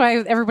 But that's why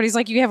everybody's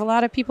like, you have a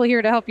lot of people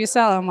here to help you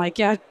sell. I'm like,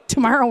 yeah,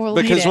 tomorrow we'll need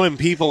it. Because when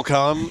people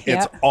come,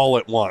 it's all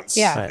at once.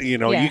 Yeah.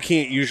 You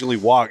can't usually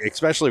walk,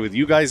 especially with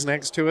you guys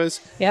next to us.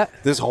 Yep.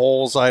 This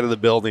whole side of the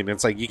building,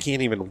 it's like you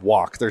can't even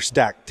walk. They're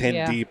stacked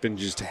 10 deep and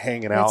just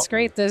hanging out. It's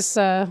great. This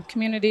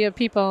community of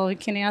people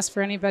can ask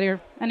for any better.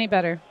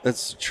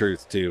 That's the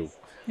truth, too.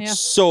 Yeah.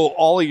 So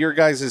all of your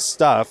guys'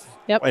 stuff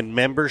and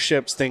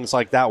memberships, things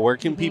like that, where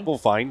can people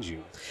find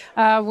you?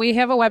 We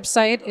have a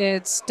website.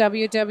 It's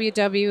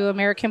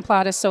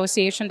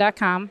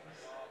www.americanplottassociation.com.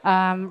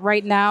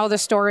 Right now, the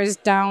store is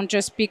down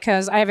just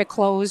because I have it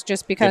closed,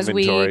 just because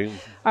we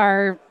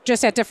are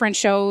just at different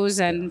shows,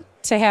 and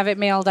to have it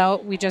mailed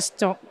out, we just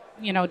don't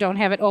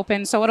have it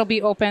open. So it'll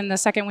be open the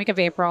second week of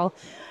April.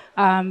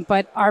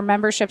 But our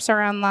memberships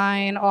are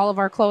online. All of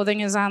our clothing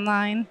is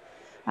online.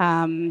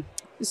 And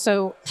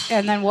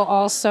then we'll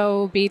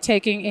also be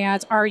taking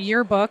ads. Our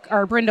yearbook,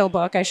 our Brindle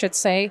book, I should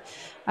say,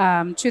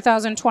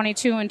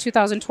 2022 and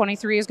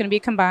 2023 is going to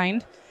be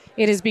combined.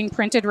 It is being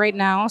printed right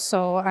now,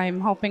 so I'm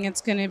hoping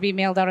it's going to be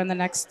mailed out in the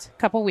next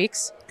couple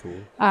weeks.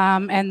 Cool.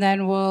 And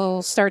then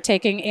we'll start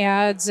taking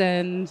ads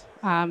and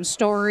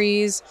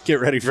stories. Get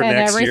ready for next year.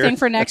 And everything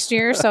for next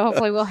year. So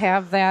hopefully we'll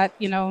have that,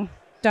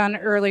 done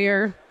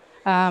earlier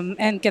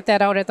and get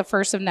that out at the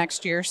first of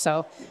next year.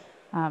 So,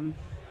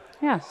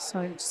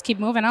 so just keep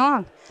moving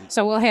along.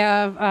 So we'll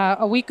have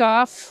a week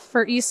off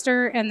for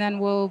Easter, and then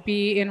we'll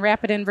be in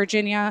Rapidan,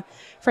 Virginia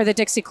for the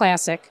Dixie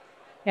Classic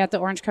at the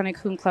Orange County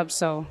Coon Club.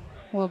 So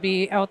we'll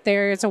be out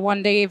there. It's a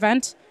one-day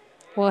event.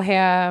 We'll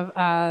have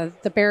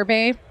the Bear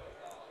Bay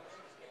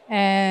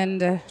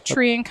and a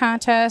treeing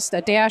contest, a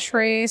dash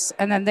race,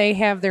 and then they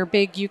have their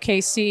big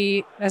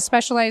UKC, a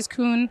specialized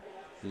coon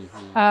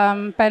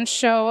bench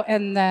show,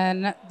 and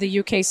then the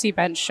UKC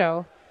bench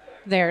show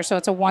there. So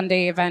it's a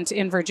one-day event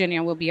in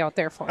Virginia. We'll be out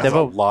there for. They have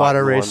a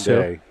water race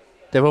too.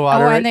 They have a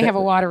water race. And they have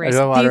a water race.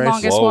 The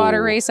longest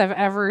water race I've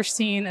ever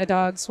seen a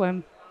dog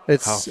swim. How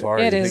far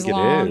do you think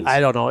it is? I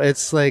don't know.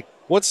 It's like,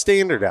 what's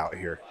standard out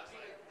here?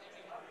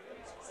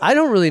 I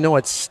don't really know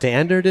what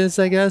standard is,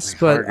 I guess,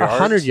 but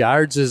 100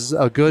 yards is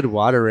a good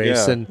water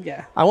race. And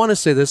I want to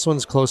say this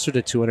one's closer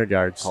to 200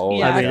 yards.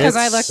 Because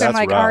I looked and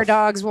like, our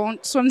dogs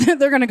won't swim.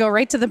 They're going to go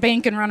right to the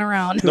bank and run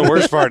around. The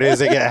worst part is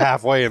they get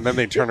halfway and then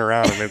they turn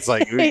around and it's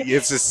like,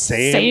 it's the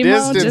same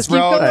distance,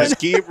 bro. Just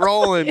keep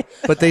rolling.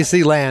 But they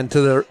see land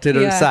to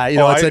the side.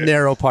 It's a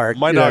narrow park.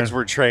 My dogs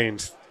were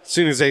trained. As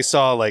soon as they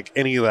saw like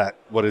any of that,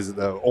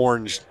 the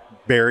orange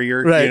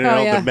barrier,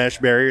 the mesh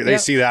barrier, they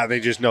see that and they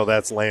just know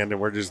that's land and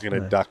we're just going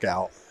to duck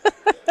out.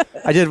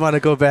 I did want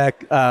to go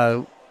back.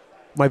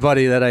 My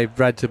buddy that I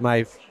bred to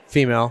my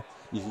female,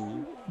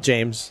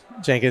 James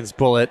Jenkins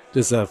Bullet,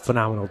 is a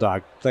phenomenal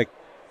dog, like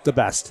the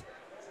best.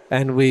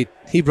 And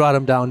he brought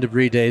him down to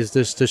breed days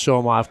just to show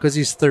him off because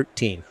he's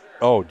 13.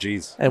 Oh,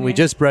 geez. And we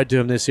just bred to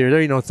him this year.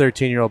 There,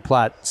 13-year-old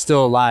Plott,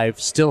 still alive,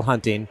 still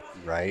hunting,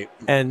 right,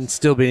 and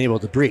still being able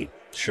to breed.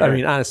 Sure. I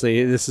mean,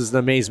 honestly, this is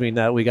amazing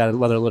that we got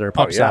another litter of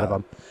pups out of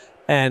him.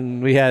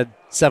 And we had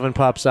 7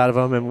 pups out of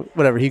him and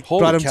whatever. He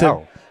brought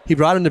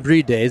him to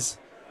breed days,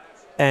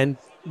 and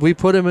we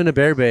put him in a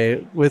bear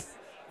bay with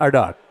our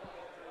dog,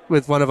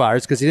 with one of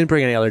ours, because he didn't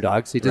bring any other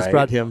dogs. He just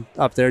brought him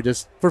up there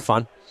just for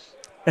fun,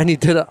 and he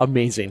did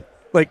amazing.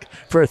 Like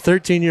for a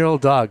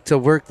 13-year-old dog to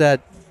work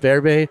that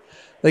bear bay,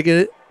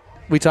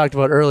 we talked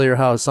about earlier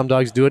how some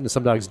dogs do it and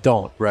some dogs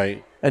don't.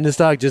 Right. And this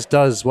dog just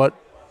does what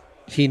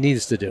he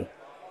needs to do.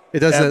 It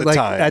doesn't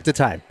at the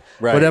time.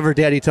 Right. Whatever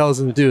daddy tells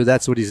him to do,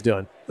 that's what he's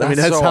doing. That's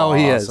so how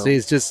he is. awesome.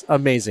 He's just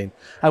amazing.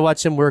 I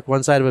watch him work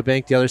one side of a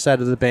bank, the other side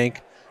of the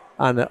bank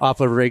off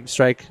a rig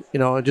strike,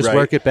 and just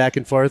work it back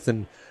and forth.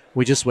 And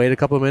we just wait a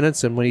couple of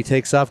minutes. And when he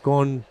takes off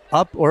going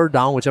up or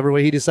down, whichever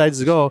way he decides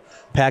to go,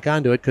 pack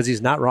onto it because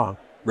he's not wrong.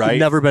 Right. He's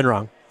never been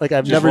wrong. Like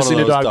I've Just never one of seen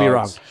a those dog be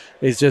wrong. dogs.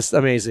 He's just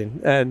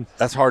amazing. And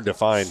That's hard to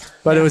find.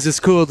 but it was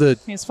just cool to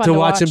fun to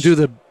watch him watch.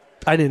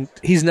 do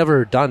he's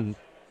never done.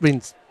 I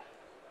mean,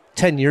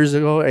 10 years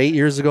ago, 8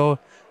 years ago,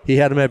 he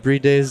had him at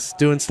breed days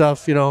doing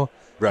stuff,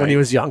 when he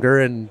was younger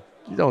and,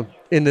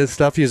 in this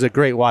stuff. He was a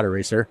great water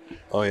racer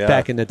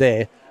back in the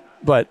day.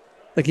 But,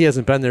 he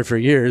hasn't been there for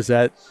years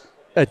at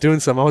doing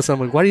some. All of a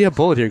sudden, I'm like, why do you have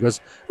Bullet here? He goes,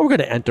 we're going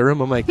to enter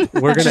him. I'm like,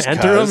 we're going to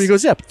enter him? He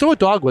goes, yeah, throw a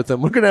dog with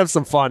him. We're going to have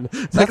some fun.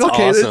 It's like,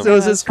 okay, awesome.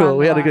 this was cool. fun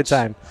We to had a good watch.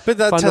 time. But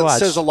that Fun to watch.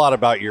 says a lot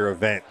about your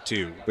event,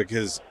 too,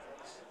 because,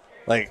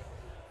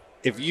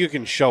 if you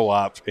can show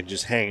up and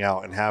just hang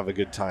out and have a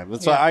good time.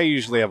 That's why I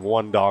usually have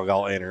one dog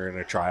I'll enter in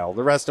a trial.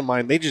 The rest of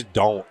mine, they just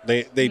don't.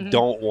 They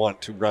don't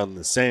want to run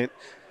the scent.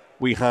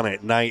 We hunt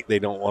at night. They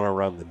don't want to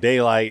run the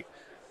daylight.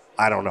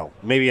 I don't know.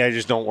 Maybe I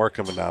just don't work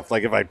them enough.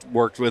 Like if I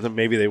worked with them,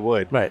 maybe they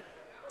would. Right.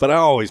 But I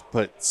always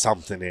put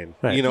something in.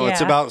 Right.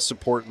 It's Yeah. about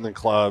supporting the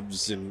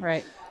clubs and,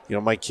 Right.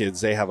 my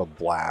kids, they have a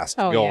blast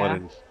Oh, going yeah.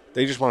 and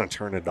they just want to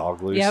turn a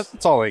dog loose. Yep.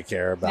 That's all they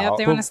care about. Yep,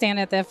 they want to stand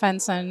at that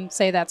fence and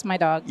say, that's my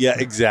dog. Yeah,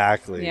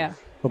 exactly. Yeah.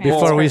 Well, Yeah,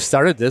 before it's we great.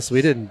 started this,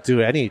 we didn't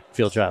do any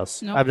field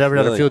trials. Nope. I've never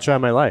done Really? a field trial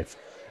in my life.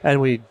 And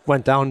we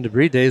went down to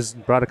breed days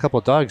and brought a couple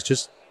of dogs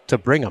just to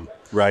bring them.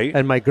 Right?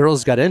 And my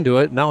girls got into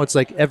it. Now it's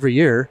like every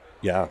year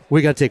Yeah.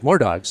 we got to take more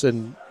dogs.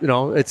 And,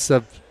 there's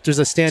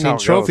a standing That's how it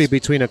trophy goes.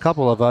 between a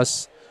couple of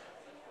us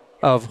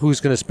of who's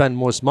going to spend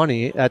most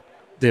money at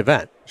the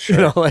event.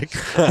 Sure. Like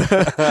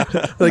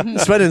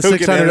spending Who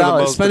can enter the $600.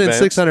 most Spending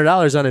events?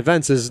 $600 on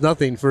events is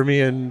nothing for me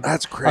and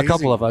That's a crazy.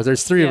 couple of us.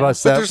 There's three of Yeah.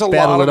 us But that there's a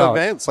battle lot it of out.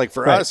 events. Like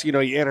for Right. us, you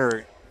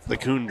enter the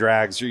coon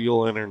drags or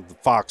you'll enter the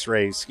fox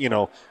race,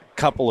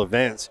 couple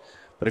events.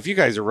 But if you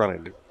guys are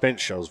running bench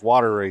shows,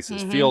 water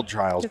races, field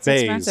trials, It's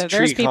bays, expensive. tree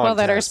There's people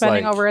that are contests,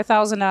 spending like- over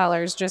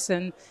 $1,000 just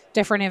in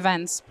different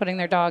events, putting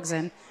their dogs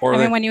in. Or I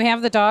they- mean, when you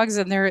have the dogs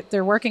and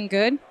they're working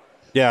good,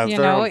 Yeah, if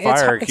they're on it's,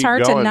 fire, it's keep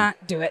hard going. to not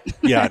do it.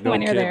 Yeah, no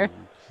when you're there. kidding.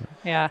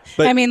 Yeah.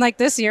 But- I mean, like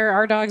this year,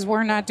 our dogs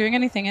were not doing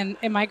anything, and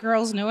my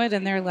girls knew it,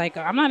 and they're like,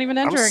 I'm not even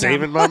I'm entering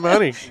saving them. my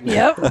money.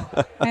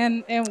 Yep.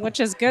 and which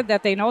is good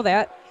that they know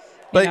that,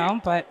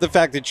 but The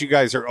fact that you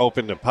guys are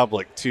open to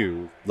public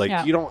too,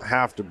 Yeah. you don't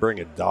have to bring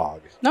a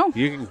dog. no.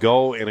 You can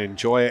go and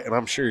enjoy it, and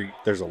I'm sure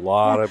there's a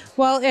lot of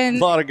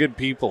good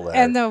people there.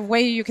 And the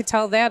way you could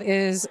tell that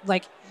is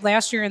like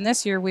last year and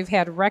this year, we've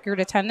had record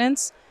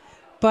attendance,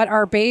 but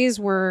our bays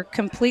were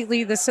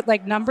completely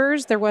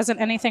numbers. There wasn't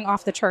anything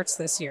off the charts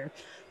this year,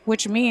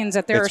 which means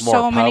that there It's are more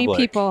so many public.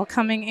 people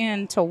coming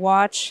in to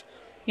watch,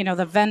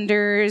 the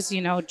vendors,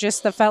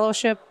 just the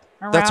fellowship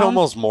around. That's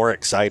almost more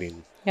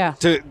exciting. Yeah.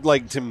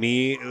 To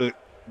me,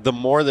 the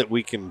more that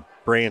we can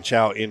branch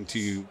out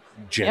into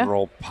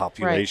general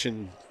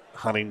population,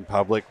 hunting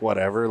public,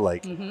 whatever,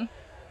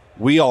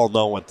 we all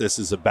know what this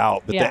is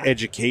about, but Yeah. the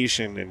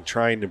education and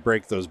trying to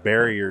break those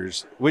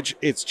barriers, which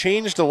it's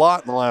changed a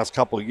lot in the last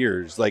couple of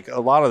years. Like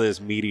a lot of this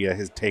media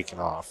has taken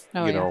off,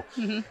 Oh,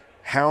 yeah.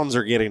 hounds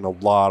are getting a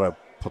lot of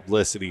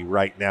publicity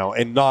right now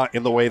and not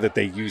in the way that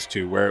they used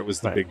to, where it was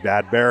the Right. big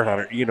bad bear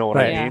hunter. You know what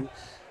Right. I Yeah. mean?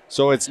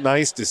 So it's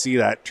nice to see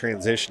that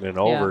transitioning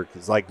over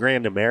because, like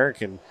Grand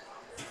American,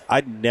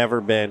 I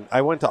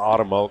went to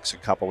Autumn Oaks a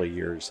couple of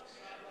years,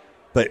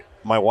 but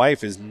my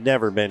wife has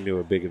never been to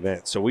a big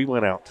event. So we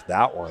went out to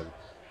that one.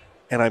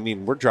 And I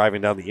mean, we're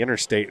driving down the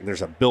interstate and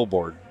there's a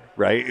billboard,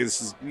 right?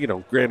 This is,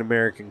 Grand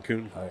American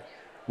Coon Hunt.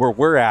 Where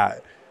we're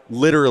at,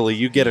 literally,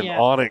 you get an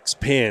onyx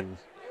pin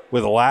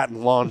with a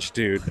Latin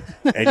longitude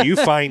and you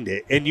find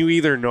it. And you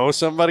either know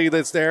somebody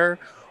that's there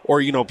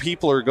or,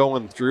 people are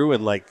going through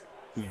and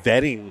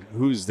vetting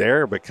who's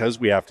there because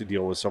we have to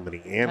deal with so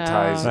many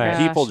antis Right.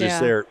 and people gosh,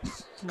 just yeah. there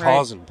Right.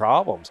 causing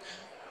problems.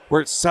 Where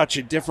it's such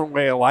a different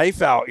way of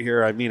life out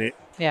here. I mean, it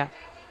Yeah.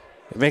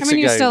 makes I mean,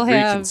 a you guy still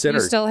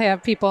reconsider.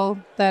 have people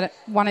that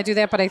want to do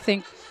that, but I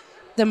think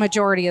the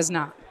majority is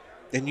not.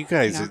 And you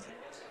guys,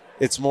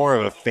 it's more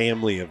of a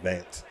family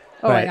event.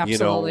 Oh, Right.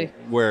 absolutely.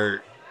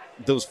 Where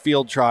those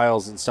field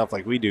trials and stuff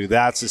like we do,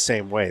 that's the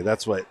same way.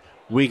 That's what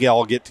we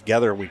all get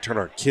together and we turn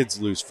our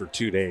kids loose for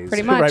 2 days.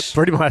 Pretty much. Right,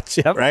 pretty much.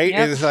 Yep. Right?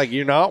 Yep. It's like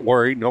you're not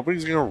worried.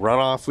 Nobody's going to run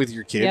off with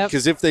your kid Yep.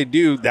 because if they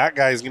do, that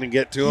guy's going to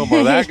get to him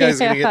or that guy's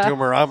going to get to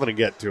him or I'm going to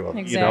get to him.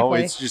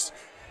 Exactly. It's just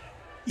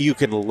you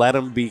can let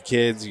them be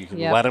kids. You can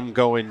Yep. let them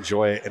go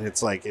enjoy it. And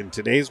it's like in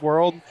today's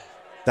world,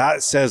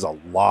 that says a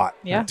lot.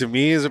 Yeah. To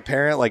me as a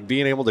parent, like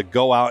being able to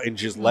go out and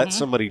just Mm-hmm. let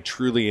somebody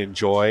truly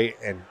enjoy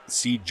and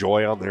see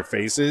joy on their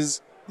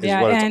faces is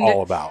Yeah, what it's and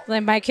all about.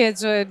 Like my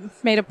kids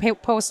made a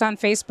post on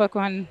Facebook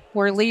when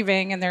we're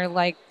leaving, and they're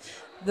like,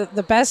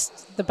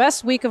 the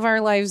best week of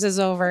our lives is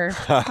over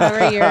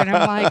every year, and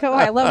I'm like, oh,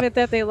 I love it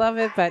that they love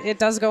it, but it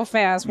does go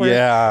fast.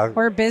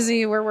 We're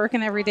busy, we're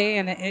working every day,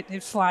 and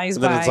it flies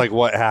and by. then it's like,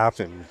 what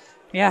happened?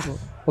 Yeah.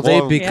 Well,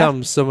 they've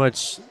become so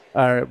much.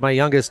 My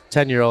youngest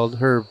 10-year-old,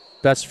 her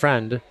best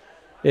friend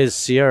is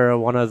Sierra,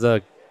 one of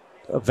the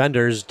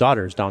vendors'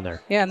 daughters down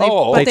there. Yeah, and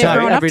they've talk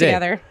grown up every day.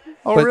 together.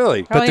 Oh,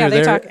 really? But they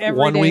they're talk there every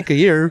 1 day. week a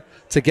year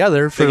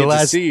together for the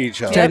last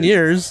 10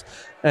 years.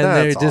 And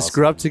That's they just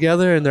grew up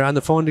together, and they're on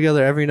the phone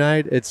together every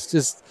night. It's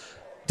just,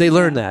 they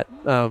learn that.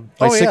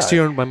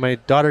 When my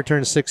daughter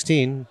turned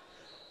 16,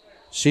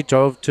 she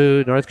drove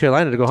to North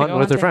Carolina to go hunting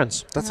with her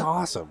friends. That's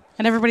awesome.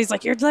 And everybody's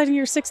like, you're letting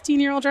your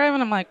 16-year-old drive?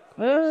 And I'm like,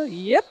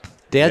 yep.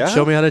 Dad,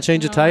 show me how to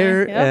change a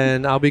tire,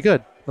 and I'll be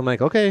good. I'm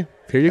like, okay,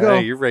 here you go.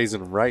 Hey, you're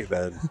raising them right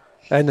then.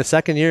 And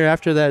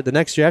the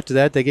next year after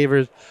that, they gave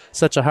her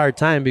such a hard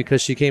time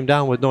because she came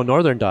down with no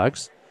northern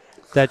dogs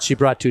that she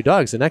brought 2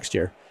 dogs the next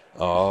year.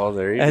 Oh,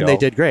 there you go. And they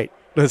did great.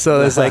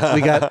 So it's like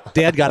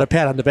Dad got a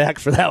pat on the back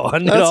for that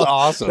one. That's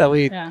awesome. That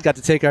we got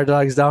to take our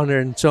dogs down there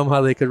and show them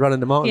how they could run in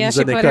the mountains. Yeah,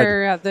 she and put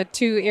her the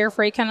 2 air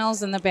freight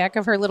kennels in the back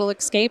of her little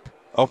Escape.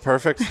 Oh,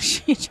 perfect.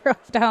 She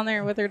drove down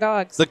there with her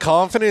dogs. The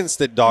confidence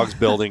that dogs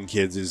build in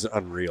kids is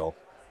unreal.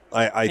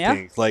 I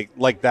think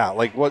like that.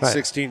 Like what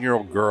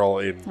 16-year-old girl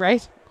in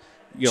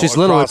she's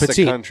little and across the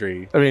petite.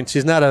 country. I mean,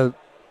 she's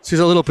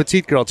a little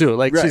petite girl too.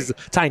 Like she's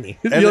tiny.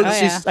 She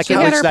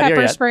had her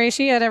pepper spray.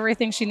 She had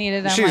everything she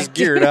needed. She's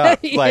geared up.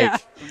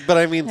 But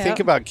I mean, think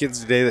about kids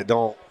today that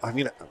don't. I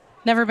mean,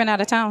 never been out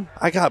of town.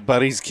 I got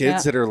buddies,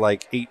 kids that are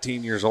like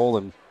 18 years old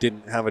and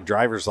didn't have a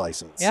driver's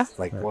license. Yeah.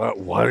 Like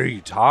what are you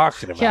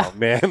talking about,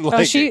 man?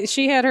 Like,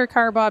 she had her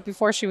car bought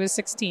before she was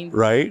 16.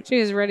 Right. She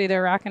was ready to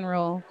rock and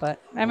roll.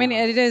 But I mean,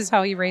 it is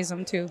how you raise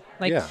them too.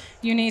 Like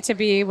you need to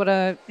be able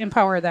to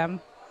empower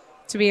them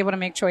to be able to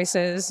make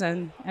choices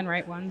and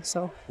right ones.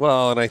 So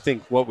well, and I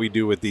think what we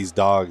do with these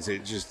dogs,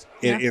 it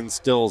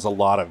instills a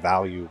lot of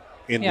value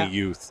in the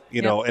youth,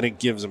 you know, and it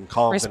gives them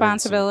confidence,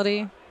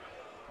 responsibility.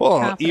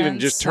 Well, even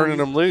just turning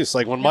them loose.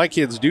 Like when my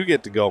kids do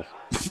get to go,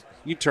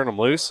 you turn them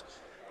loose,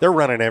 they're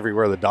running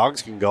everywhere the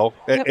dogs can go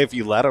if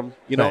you let them.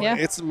 You know,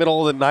 it's the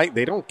middle of the night;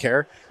 they don't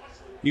care.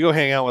 You go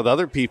hang out with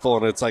other people,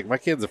 and it's like my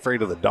kid's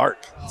afraid of the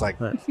dark. It's like,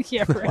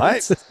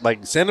 what?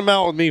 Like send them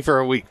out with me for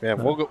a week,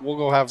 man. We'll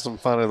go have some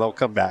fun, and they'll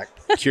come back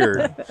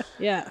cured.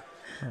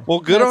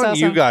 Well, good on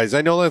you guys.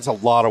 I know that's a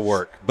lot of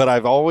work, but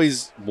I've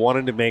always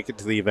wanted to make it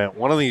to the event.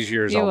 One of these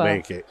years, I'll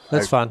make it.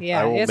 That's fun.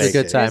 Yeah, it's a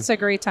good time. It's a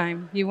great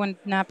time. You would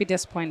not be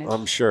disappointed.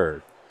 I'm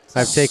sure.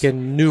 I've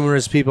taken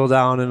numerous people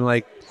down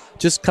and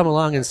just come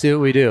along and see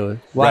what we do.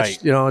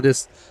 Watch,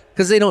 just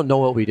because they don't know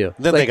what we do.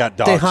 Then they got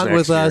dogs. They hunt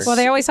with us. Well,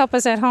 they always help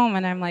us at home,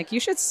 and I'm like,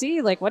 you should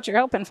see what you're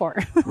helping for.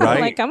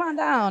 Right. Like, come on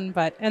down.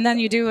 And then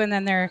you do, and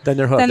then they're hooked. Then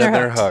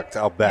they're hooked.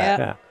 I'll bet.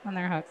 Yeah. And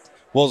they're hooked.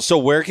 Well, so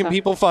where can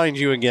people find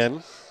you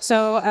again?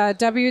 So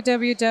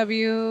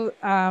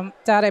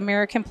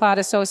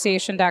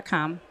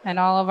www.americanplottassociation.com, and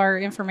all of our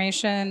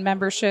information,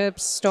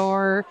 memberships,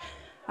 store.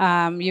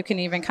 You can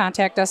even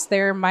contact us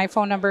there. My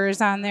phone number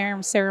is on there.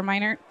 I'm Sara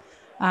Meinert.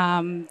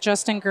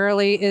 Justin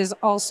Gurley is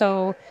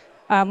also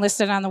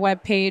listed on the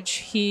webpage.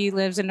 He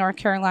lives in North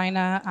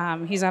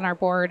Carolina. He's on our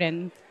board,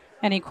 and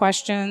any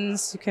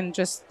questions, you can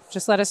just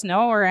let us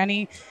know, or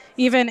any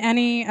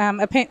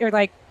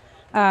opinion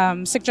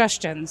or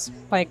suggestions.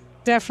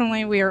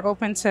 Definitely, we are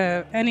open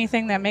to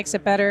anything that makes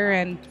it better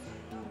and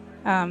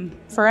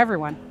for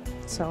everyone.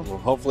 So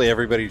hopefully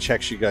everybody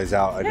checks you guys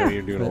out. I know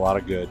you're doing a lot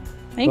of good.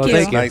 Thank you.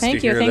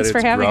 Thank you. Thanks for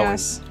having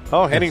us.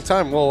 Oh,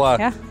 anytime. Well,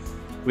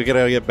 we got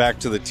to get back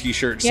to the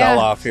T-shirt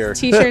sell-off here.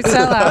 T-shirt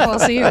sell-off. We'll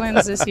see who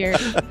wins this year.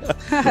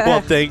 Well,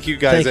 thank you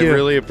guys. I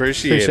really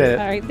appreciate it.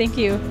 All right. Thank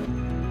you.